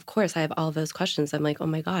single, of course, I have all of those questions. I'm like, oh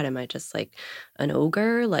my God, am I just like an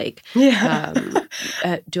ogre? Like, do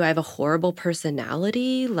I have a horrible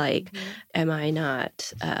personality? Like, am I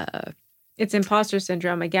not... It's imposter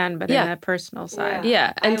syndrome again, but in a personal side.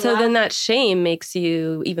 Yeah. And then that shame makes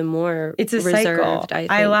you even more it's a reserved, cycle. I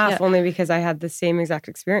think. I laugh only because I had the same exact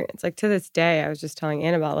experience. Like to this day, I was just telling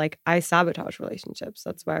Annabelle, like I sabotage relationships.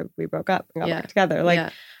 That's why we broke up and got back together.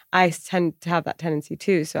 Like I tend to have that tendency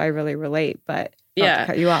too. So I really relate. But to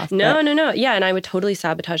cut you off. No. Yeah. And I would totally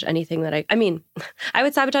sabotage anything that I mean, I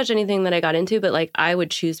would sabotage anything that I got into, but like I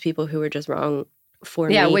would choose people who were just wrong for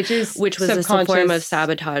me. Which was a form of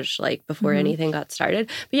sabotage, like before anything got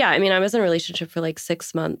started. But yeah, I mean, I was in a relationship for like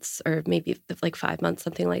 6 months or maybe like 5 months,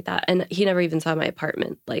 something like that. And he never even saw my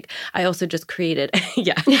apartment. Like I also just created,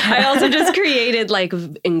 I also just created like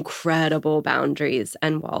incredible boundaries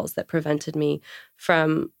and walls that prevented me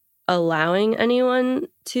from allowing anyone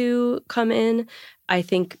to come in. I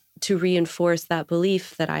think to reinforce that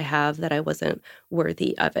belief that I have that I wasn't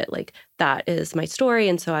worthy of it. Like that is my story.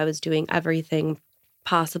 And so I was doing everything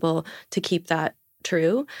possible to keep that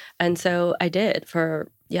true. And so I did for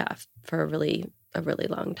a really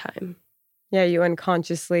long time. Yeah, you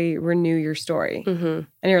unconsciously renew your story. And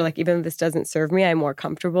you're like, even if this doesn't serve me, I'm more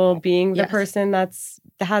comfortable being the person that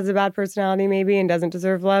has a bad personality maybe and doesn't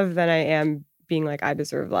deserve love than I am being like, I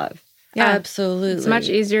deserve love. Yeah, absolutely. It's much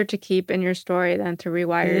easier to keep in your story than to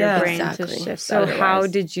rewire your brain to shift. So otherwise. How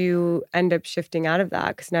did you end up shifting out of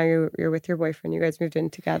that? Because now you're with your boyfriend. You guys moved in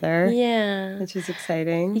together. Yeah. Which is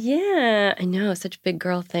exciting. Yeah. I know. Such big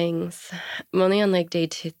girl things. I'm only on like day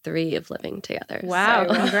 2-3 of living together. Wow.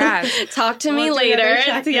 So. Congrats. Talk to me later.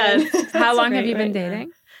 Yes. How long have you been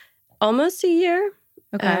dating? Almost a year.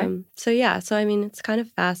 Okay. So I mean, it's kind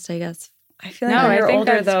of fast, I guess. I feel like when you're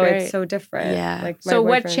older, though, great. It's so different. Yeah. Like so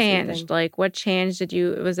what changed? Like what changed?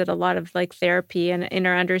 Was it a lot of like therapy and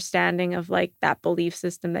inner understanding of like that belief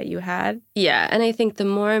system that you had? Yeah. And I think the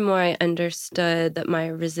more and more I understood that my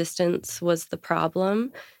resistance was the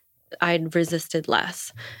problem, I'd resisted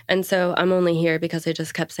less. And so I'm only here because I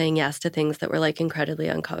just kept saying yes to things that were like incredibly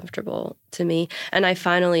uncomfortable to me. And I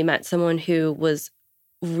finally met someone who was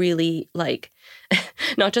really like,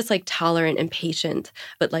 not just like tolerant and patient,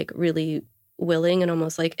 but like really willing and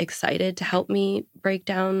almost like excited to help me break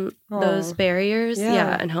down those barriers.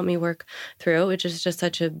 And help me work through, which is just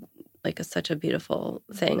such a beautiful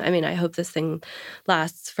thing. I mean, I hope this thing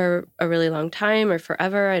lasts for a really long time or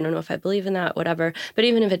forever. I don't know if I believe in that, whatever. But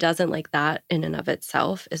even if it doesn't, like that in and of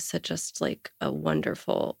itself is just like a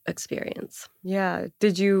wonderful experience. Yeah.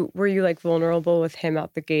 Were you like vulnerable with him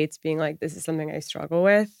out the gates being like, this is something I struggle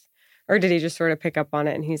with? Or did he just sort of pick up on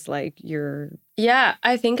it and he's like, Yeah,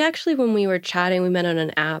 I think actually when we were chatting, we met on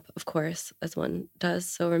an app, of course, as one does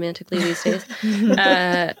so romantically these days.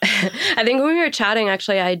 I think when we were chatting,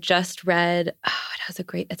 actually, I just read,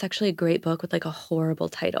 it's actually a great book with like a horrible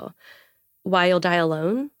title. Why You'll Die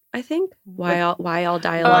Alone, I think. Why I'll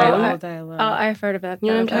Die Alone. I'll Die Alone. Oh, I've heard of that. You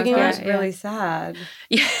know what I'm talking about? It's really sad.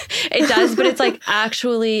 Yeah, it does, but it's like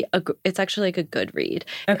it's actually like a good read.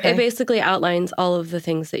 Okay. It basically outlines all of the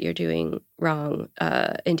things that you're doing wrong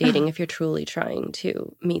in dating if you're truly trying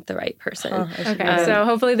to meet the right person. Okay, so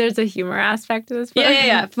hopefully there's a humor aspect to this book.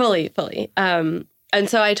 Yeah, fully. And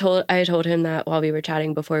so I told him that while we were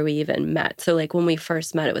chatting before we even met. So like when we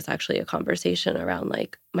first met, it was actually a conversation around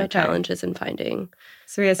like my challenges in finding.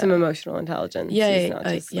 So he has some emotional intelligence. He's not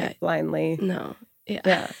just like blindly. No.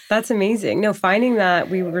 Yeah. That's amazing. No, finding that,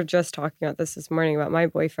 we were just talking about this morning about my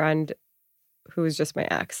boyfriend, who was just my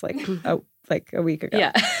ex, like a week ago.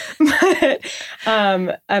 Yeah.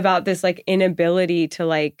 But, about this like inability to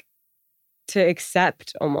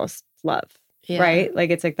accept almost love. Yeah. Right? Like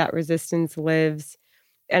it's like that resistance lives.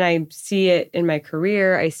 And I see it in my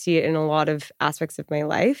career. I see it in a lot of aspects of my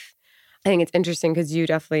life. I think it's interesting because you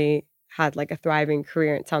definitely had like a thriving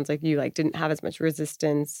career. It sounds like you like didn't have as much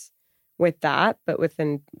resistance with that, but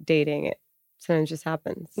within dating, it sometimes just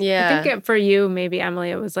happens. Yeah. I think for you, maybe,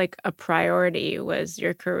 Emily, it was like a priority was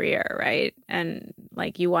your career, right? And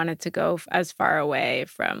like you wanted to go as far away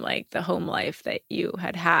from like the home life that you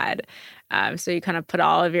had. So you kind of put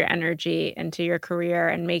all of your energy into your career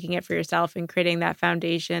and making it for yourself and creating that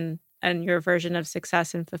foundation and your version of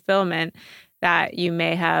success and fulfillment that you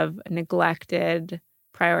may have neglected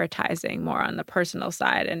prioritizing more on the personal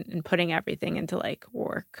side and putting everything into like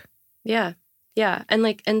work. Yeah. Yeah. And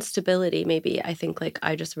like instability, maybe. I think like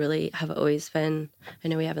I just really have always been, I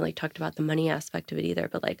know we haven't like talked about the money aspect of it either,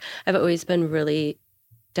 but like I've always been really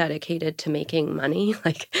dedicated to making money.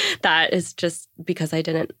 Like that is just because I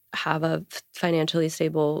didn't have a financially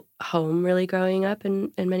stable home really growing up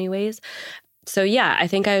in many ways. So yeah, I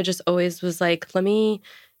think I just always was like, let me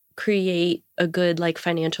create a good like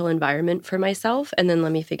financial environment for myself and then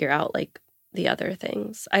let me figure out like the other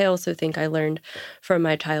things. I also think I learned from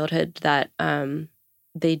my childhood that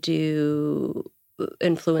they do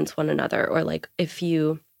influence one another, or like if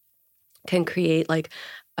you can create like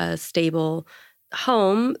a stable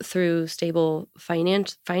home through stable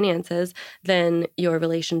finances, then your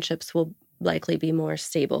relationships will likely be more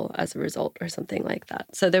stable as a result or something like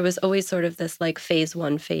that. So there was always sort of this like phase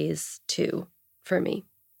 1, phase 2 for me.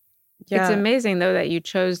 It's amazing, though, that you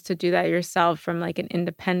chose to do that yourself from like an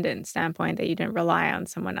independent standpoint, that you didn't rely on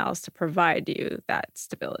someone else to provide you that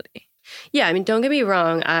stability. Yeah, I mean, don't get me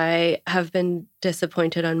wrong. I have been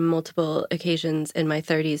disappointed on multiple occasions in my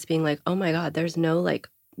 30s being like, oh my God, there's no like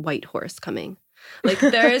white horse coming. Like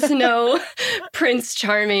there is no Prince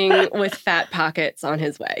Charming with fat pockets on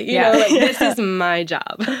his way. You know, like this is my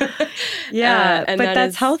job. And but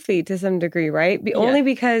that's healthy to some degree, right? Only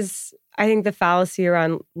because I think the fallacy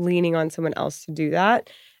around leaning on someone else to do that.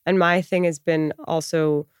 And my thing has been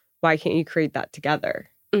also, why can't you create that together?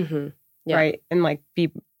 Mm-hmm. Yeah. Right? And like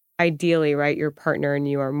be ideally, right, your partner and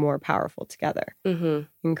you are more powerful together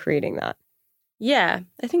in creating that. Yeah.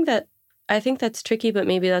 I think that's tricky, but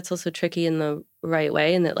maybe that's also tricky in the right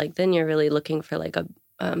way. And that like, then you're really looking for like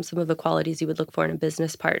some of the qualities you would look for in a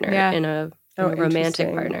business partner, in a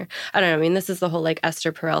romantic partner. I don't know. I mean, this is the whole like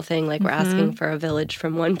Esther Perel thing. Like we're asking for a village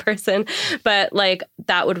from one person, but like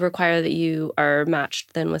that would require that you are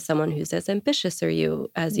matched then with someone who's as ambitious as you,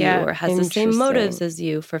 or has the same motives as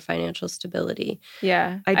you for financial stability.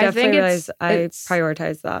 Yeah. I definitely realize I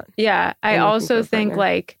prioritize that. Yeah. I also think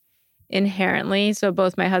like inherently, so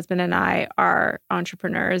both my husband and I are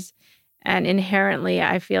entrepreneurs, and inherently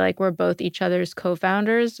I feel like we're both each other's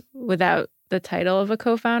co-founders without the title of a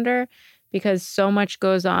co-founder, because so much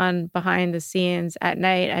goes on behind the scenes at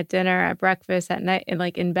night, at dinner, at breakfast, at night, and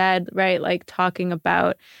like in bed, right? Like talking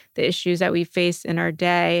about the issues that we face in our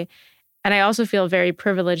day. And I also feel very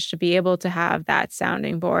privileged to be able to have that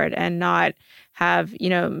sounding board and not have, you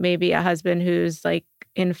know, maybe a husband who's like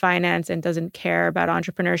in finance and doesn't care about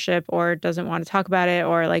entrepreneurship or doesn't want to talk about it,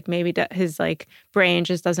 or like maybe his like brain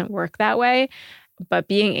just doesn't work that way. But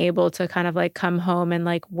being able to kind of like come home and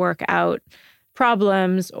like work out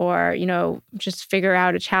problems or, you know, just figure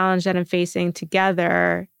out a challenge that I'm facing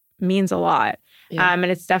together means a lot. Yeah. And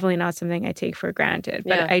it's definitely not something I take for granted.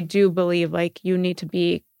 But I do believe like you need to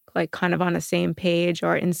be like kind of on the same page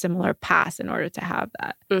or in similar paths in order to have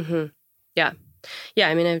that. Mm-hmm. Yeah. Yeah.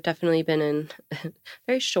 I mean, I've definitely been in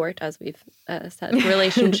very short, as we've said,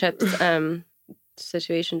 relationships,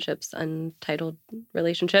 situationships, untitled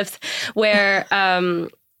relationships, where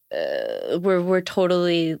we're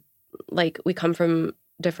totally like we come from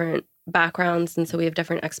different backgrounds, and so we have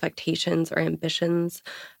different expectations or ambitions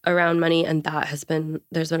around money, and there's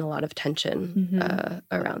been a lot of tension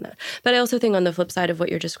around that. But I also think on the flip side of what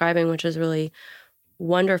you're describing, which is really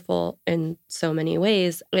wonderful in so many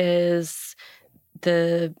ways, is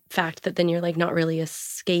the fact that then you're like not really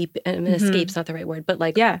escape's not the right word, but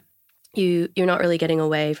like you're not really getting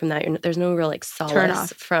away from that. There's no real like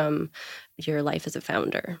solace from your life as a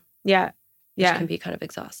founder. Which can be kind of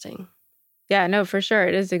exhausting. Yeah, no, for sure.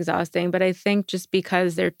 It is exhausting. But I think just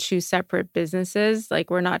because they're two separate businesses,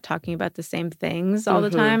 like we're not talking about the same things all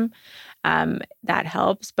the time, that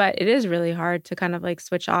helps. But it is really hard to kind of like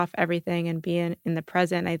switch off everything and be in the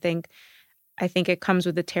present. I think it comes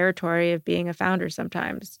with the territory of being a founder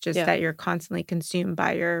sometimes, just that you're constantly consumed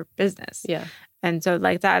by your business. Yeah. And so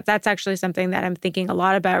like that's actually something that I'm thinking a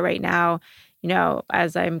lot about right now. You know,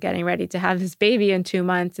 as I'm getting ready to have this baby in 2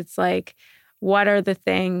 months, it's like, what are the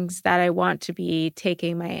things that I want to be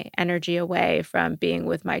taking my energy away from being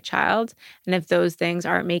with my child? And if those things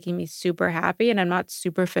aren't making me super happy and I'm not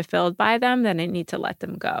super fulfilled by them, then I need to let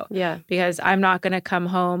them go. Yeah. Because I'm not going to come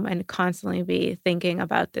home and constantly be thinking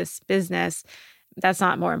about this business. That's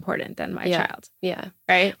not more important than my child. Yeah.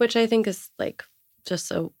 Right? Which I think is like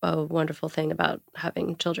just a wonderful thing about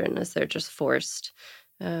having children, is they're just forced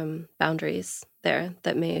boundaries there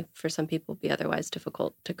that may, for some people, be otherwise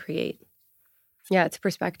difficult to create. Yeah, it's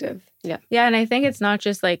perspective. Yeah. Yeah, and I think it's not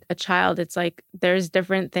just like a child. It's like there's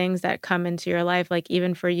different things that come into your life, like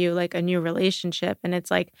even for you, like a new relationship. And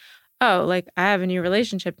it's like, oh, like I have a new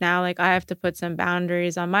relationship now. Like I have to put some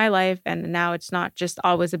boundaries on my life. And now it's not just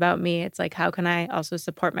always about me. It's like, how can I also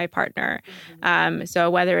support my partner? So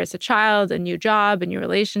whether it's a child, a new job, a new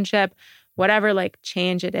relationship, whatever like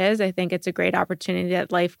change it is, I think it's a great opportunity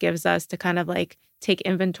that life gives us to kind of like take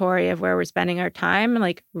inventory of where we're spending our time and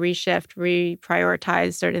like reshift,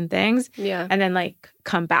 reprioritize certain things. Yeah. And then like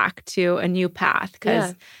come back to a new path.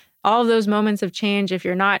 Because all of those moments of change, if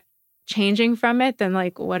you're not changing from it, then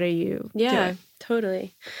like what are you doing?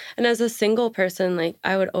 Totally. And as a single person, like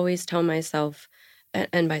I would always tell myself,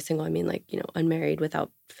 and by single I mean like, you know, unmarried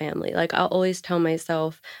without family, like I'll always tell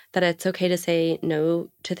myself that it's okay to say no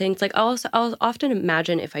to things. Like I'll often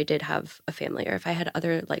imagine if I did have a family or if I had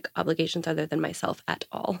other like obligations other than myself at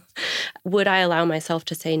all, would I allow myself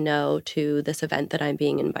to say no to this event that I'm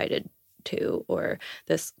being invited to, or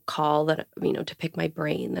this call that, you know, to pick my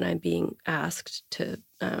brain that I'm being asked to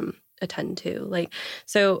attend to? Like,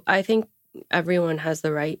 so I think everyone has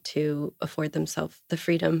the right to afford themselves the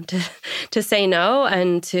freedom to say no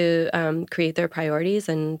and to create their priorities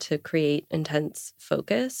and to create intense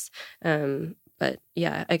focus. But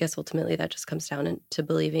yeah, I guess ultimately that just comes down to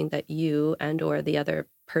believing that you and or the other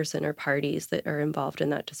person or parties that are involved in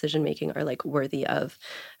that decision making are like worthy of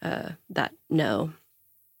that no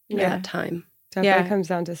at that time. Definitely comes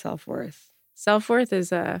down to self-worth. Self-worth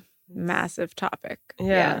is a massive topic.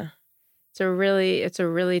 Yeah. It's a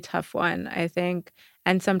really tough one, I think.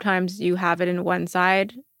 And sometimes you have it in one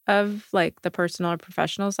side of like the personal or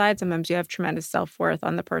professional side. Sometimes you have tremendous self-worth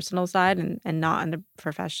on the personal side and not on the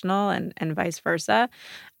professional and vice versa.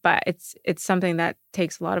 But it's something that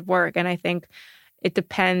takes a lot of work. And I think it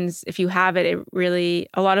depends if you have it. It really,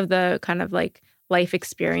 a lot of the kind of like life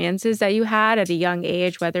experiences that you had at a young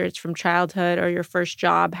age, whether it's from childhood or your first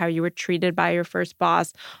job, how you were treated by your first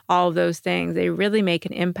boss, all of those things, they really make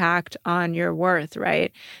an impact on your worth,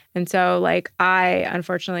 right? And so like I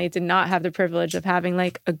unfortunately did not have the privilege of having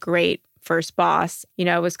like a great first boss,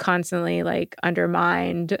 was constantly like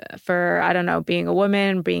undermined for, I don't know, being a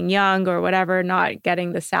woman, being young or whatever, not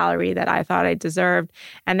getting the salary that I thought I deserved.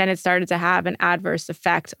 And then it started to have an adverse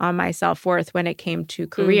effect on my self-worth when it came to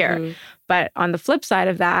career. Mm-hmm. But on the flip side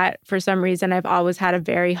of that, for some reason, I've always had a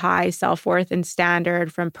very high self-worth and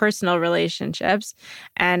standard from personal relationships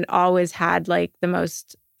and always had like the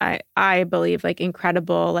most I believe like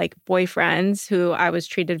incredible like boyfriends who I was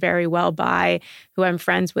treated very well by, who I'm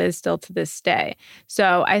friends with still to this day.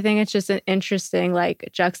 So I think it's just an interesting like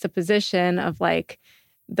juxtaposition of like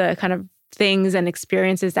the kind of things and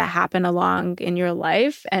experiences that happen along in your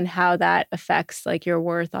life and how that affects like your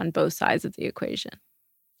worth on both sides of the equation.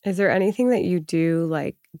 Is there anything that you do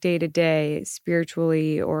like day to day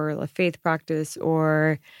spiritually or a faith practice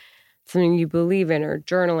or something you believe in or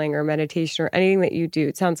journaling or meditation or anything that you do?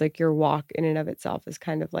 It sounds like your walk in and of itself is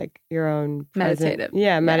kind of like your own meditative.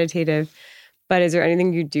 Meditative. But is there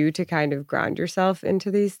anything you do to kind of ground yourself into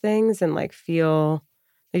these things and like feel,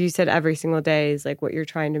 like you said, every single day is like what you're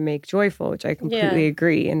trying to make joyful, which I completely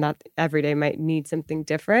agree. And that every day might need something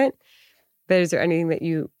different. But is there anything that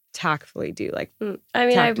you tactfully do? Like, I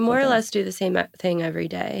mean, I more or less do the same thing every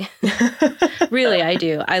day. Really, I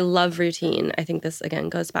do. I love routine. I think this, again,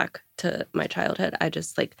 goes back to my childhood. I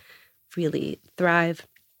just like really thrive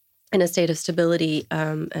in a state of stability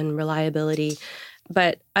and reliability.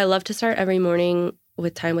 But I love to start every morning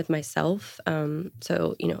with time with myself.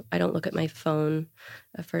 So, I don't look at my phone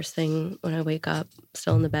first thing when I wake up,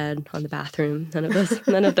 still in the bed, on the bathroom, none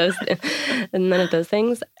of those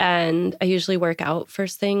things. And I usually work out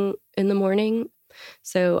first thing in the morning.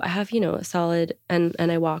 So I have, a solid, and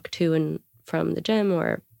I walk to and from the gym,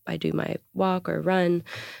 or I do my walk or run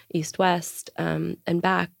east-west and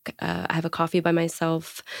back. I have a coffee by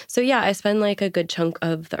myself. So yeah, I spend like a good chunk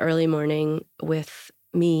of the early morning with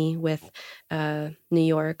me, with New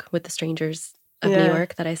York, with the strangers of New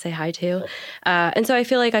York that I say hi to. And so I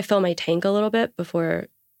feel like I fill my tank a little bit before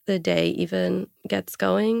the day even gets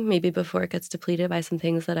going, maybe before it gets depleted by some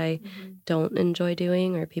things that I don't enjoy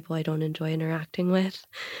doing or people I don't enjoy interacting with.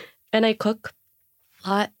 And I cook a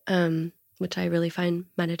lot, which I really find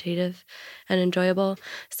meditative and enjoyable.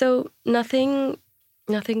 So nothing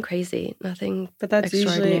crazy, nothing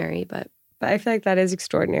extraordinary. But I feel like that is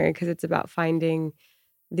extraordinary because it's about finding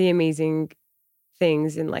the amazing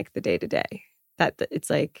things in like the day-to-day. That it's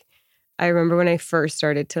like, I remember when I first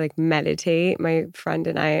started to like meditate, my friend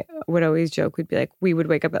and I would always joke, we'd be like, we would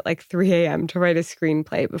wake up at like 3 a.m. to write a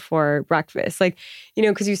screenplay before breakfast. Like,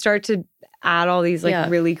 because you start to add all these like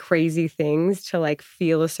really crazy things to like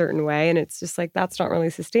feel a certain way. And it's just like, that's not really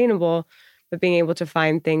sustainable. But being able to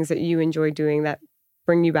find things that you enjoy doing that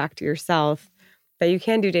bring you back to yourself, that you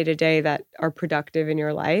can do day to day that are productive in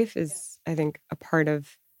your life is, I think, a part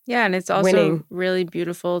of and it's also winning. Really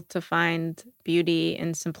beautiful to find beauty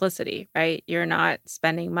in simplicity, right? You're not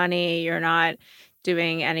spending money. You're not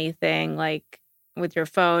doing anything like with your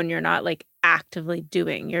phone. You're not like actively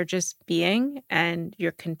doing. You're just being, and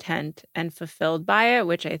you're content and fulfilled by it,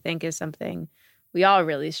 which I think is something we all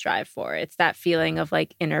really strive for. It's that feeling of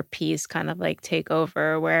like inner peace kind of like take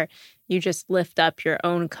over, where you just lift up your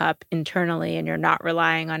own cup internally and you're not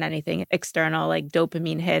relying on anything external, like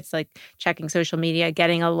dopamine hits, like checking social media,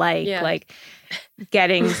 getting a like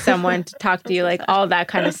getting someone to talk to you, like all that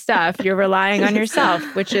kind of stuff. You're relying on yourself,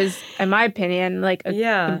 which is, in my opinion, like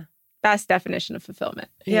the best definition of fulfillment.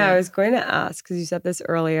 I was going to ask, because you said this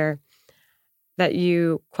earlier, that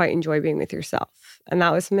you quite enjoy being with yourself. And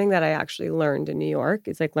that was something that I actually learned in New York.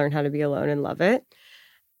 It's like learn how to be alone and love it.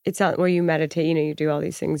 It's not where you meditate, you do all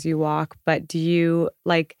these things, you walk, but do you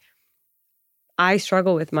like, I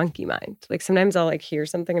struggle with monkey mind. Like sometimes I'll like hear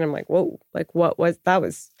something and I'm like, whoa, like that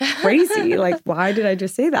was crazy. Like, why did I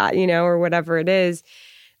just say that? Or whatever it is.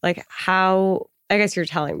 Like how, I guess you're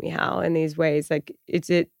telling me how in these ways, like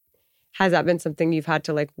has that been something you've had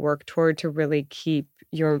to like work toward to really keep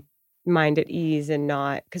your mind at ease and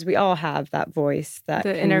not, because we all have that voice that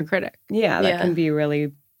the inner critic. Yeah, that can be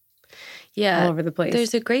really all over the place.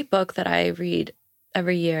 There's a great book that I read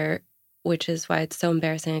every year, which is why it's so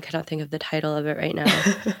embarrassing. I cannot think of the title of it right now.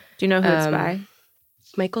 Do you know who it's by?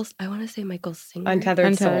 I want to say Michael Singer.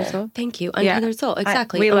 Untethered Soul. Thank you. Untethered Soul.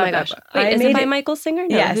 Exactly. We love my gosh. That. Wait, is it by Michael Singer?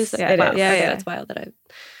 No, yes, it is. Wow. Okay, that's wild that I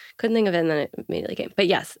couldn't think of it and then it immediately came. But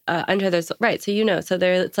yes, Untethered Soul. Right. So so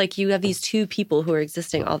it's like you have these two people who are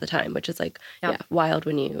existing all the time, which is like wild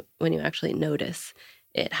when you actually notice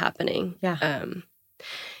it happening.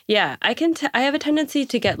 Yeah. I have a tendency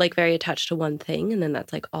to get like very attached to one thing, and then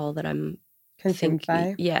that's like all that I'm consumed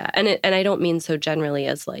by. Yeah, and I don't mean so generally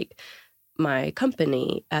as like my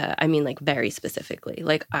company. I mean like very specifically.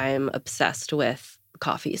 Like I'm obsessed with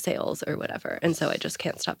coffee sales or whatever, and so I just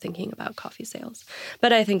can't stop thinking about coffee sales.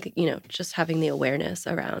 But I think just having the awareness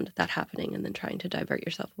around that happening and then trying to divert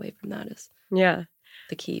yourself away from that is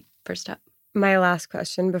the key first step. My last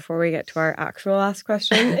question before we get to our actual last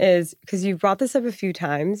question is, because you've brought this up a few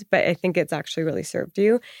times, but I think it's actually really served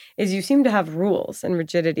you, is you seem to have rules and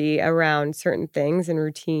rigidity around certain things and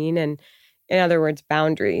routine and, in other words,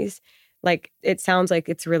 boundaries. Like, it sounds like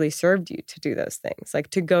it's really served you to do those things, like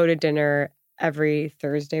to go to dinner every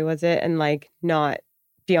Thursday, was it? And like not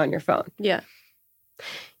be on your phone. Yeah.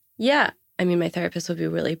 Yeah. I mean, my therapist would be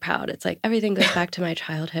really proud. It's like everything goes back to my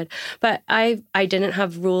childhood. But I didn't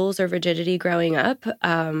have rules or rigidity growing up.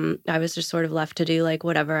 I was just sort of left to do like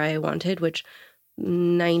whatever I wanted, which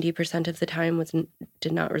 90% of the time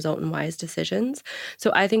did not result in wise decisions.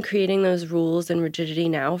 So I think creating those rules and rigidity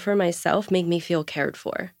now for myself make me feel cared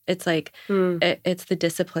for. It's like it's the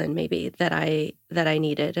discipline maybe that I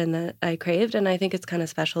needed and that I craved. And I think it's kind of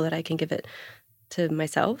special that I can give it to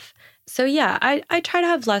myself. So yeah, I try to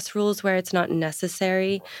have less rules where it's not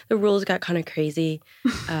necessary. The rules got kind of crazy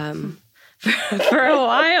for a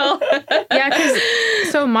while. Yeah,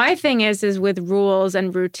 so my thing is with rules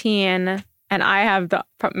and routine, and I have the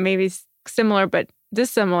maybe similar but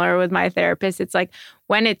dissimilar with my therapist. It's like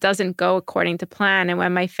when it doesn't go according to plan and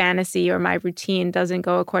when my fantasy or my routine doesn't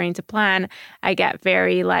go according to plan, I get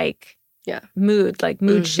very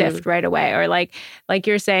mood shift right away. Or like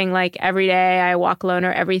you're saying, like every day I walk alone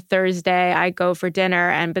or every Thursday I go for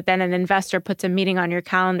dinner but then an investor puts a meeting on your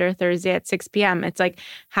calendar Thursday at 6 p.m. It's like,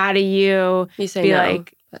 how do you say be no?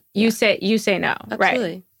 Like, you say no.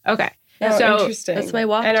 Absolutely. Right. Okay. Oh, so interesting. That's my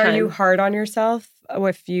walk And time. are you hard on yourself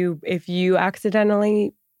if you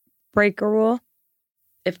accidentally break a rule?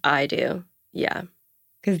 If I do, yeah.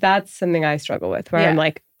 Because that's something I struggle with where I'm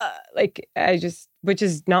like which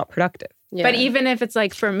is not productive. Yeah. But even if it's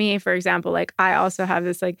like, for me, for example, like I also have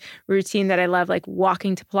this like routine that I love, like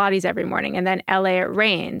walking to Pilates every morning, and then LA it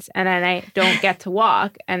rains and then I don't get to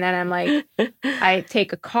walk. And then I'm like, I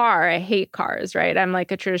take a car. I hate cars, right? I'm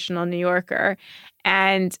like a traditional New Yorker.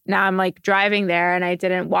 And now I'm like driving there and I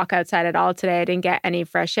didn't walk outside at all today. I didn't get any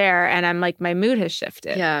fresh air. And I'm like, my mood has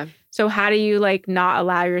shifted. Yeah. So how do you like not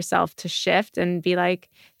allow yourself to shift and be like,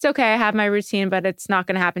 it's okay, I have my routine, but it's not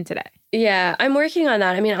going to happen today? Yeah, I'm working on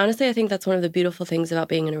that. I mean, honestly, I think that's one of the beautiful things about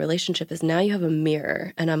being in a relationship is now you have a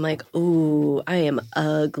mirror. And I'm like, ooh, I am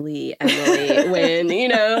ugly Emily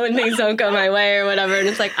when things don't go my way or whatever. And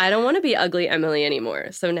it's like, I don't want to be ugly Emily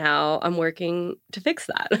anymore. So now I'm working to fix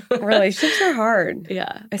that. Relationships are hard.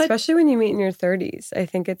 Yeah. Especially when you meet in your 30s. I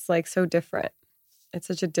think it's like so different. It's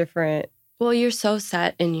such a different... Well, you're so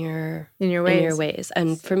set in your ways.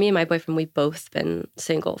 And for me and my boyfriend, we've both been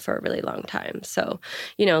single for a really long time. So,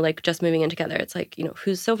 like just moving in together, it's like,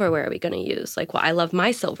 whose silverware are we going to use? Like, well, I love my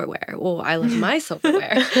silverware. Well, I love my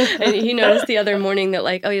silverware. And he noticed the other morning that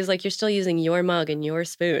like, oh, he's like, you're still using your mug and your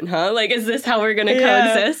spoon, huh? Like, is this how we're going to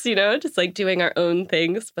coexist? Just like doing our own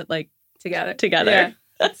things, but like together. Yeah.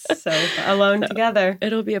 It's so fun. Alone together.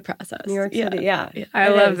 It'll be a process. New York City, yeah. I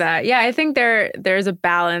love that. Yeah, I think there's a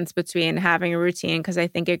balance between having a routine, because I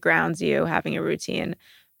think it grounds you, having a routine.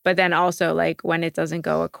 But then also, like, when it doesn't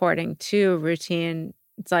go according to routine,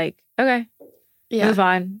 it's like, okay, move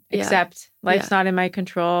on. Accept life's not in my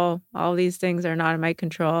control. All these things are not in my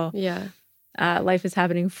control. Yeah. Life is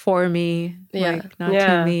happening for me, like not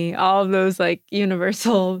to me. All of those like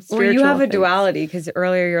universal spiritual Well, you have a things. duality, because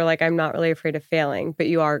earlier you're like, I'm not really afraid of failing, but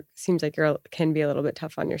seems like can be a little bit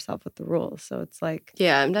tough on yourself with the rules. So it's like,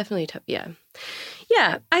 yeah, I'm definitely tough. Yeah.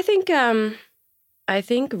 I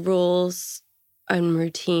think rules and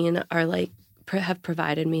routine are like have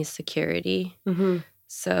provided me security. Mm-hmm.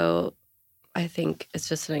 So I think it's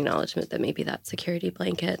just an acknowledgement that maybe that security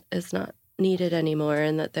blanket is not needed anymore,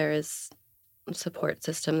 and that there is a support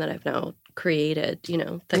system that I've now created,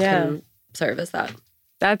 that can serve as that.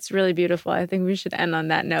 That's really beautiful. I think we should end on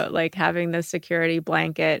that note, like having the security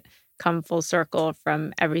blanket come full circle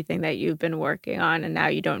from everything that you've been working on, and now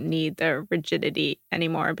you don't need the rigidity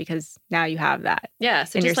anymore because now you have that. Yeah,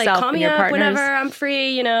 so in just yourself, call in me your up partners. whenever I'm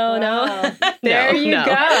free, Wow. no. There you No.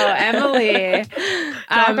 go, Emily.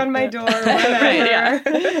 Knock on my door, whatever.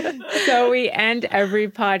 Right, So we end every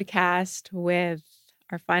podcast with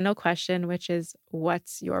our final question, which is,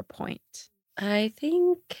 what's your point?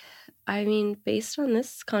 Based on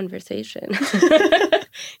this conversation.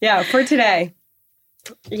 Yeah, for today.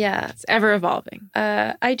 Yeah. It's ever evolving.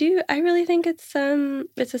 I really think it's a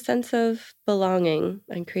sense of belonging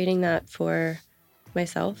and creating that for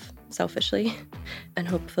myself, selfishly, and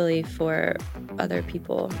hopefully for other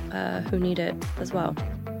people who need it as well.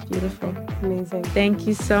 Beautiful. Amazing. Thank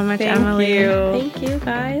you so much, Thank Emily. you. Thank you,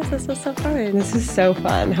 guys. This was so fun. This is so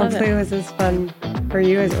fun. Hopefully it was as fun for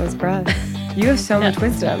you as it was for us. You have so much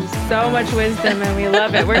wisdom. So much wisdom, and we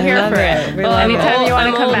love it. We're here love for it. it. We love Anytime it. you want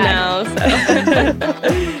I'm to come old back. now,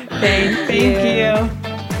 so. Thank you.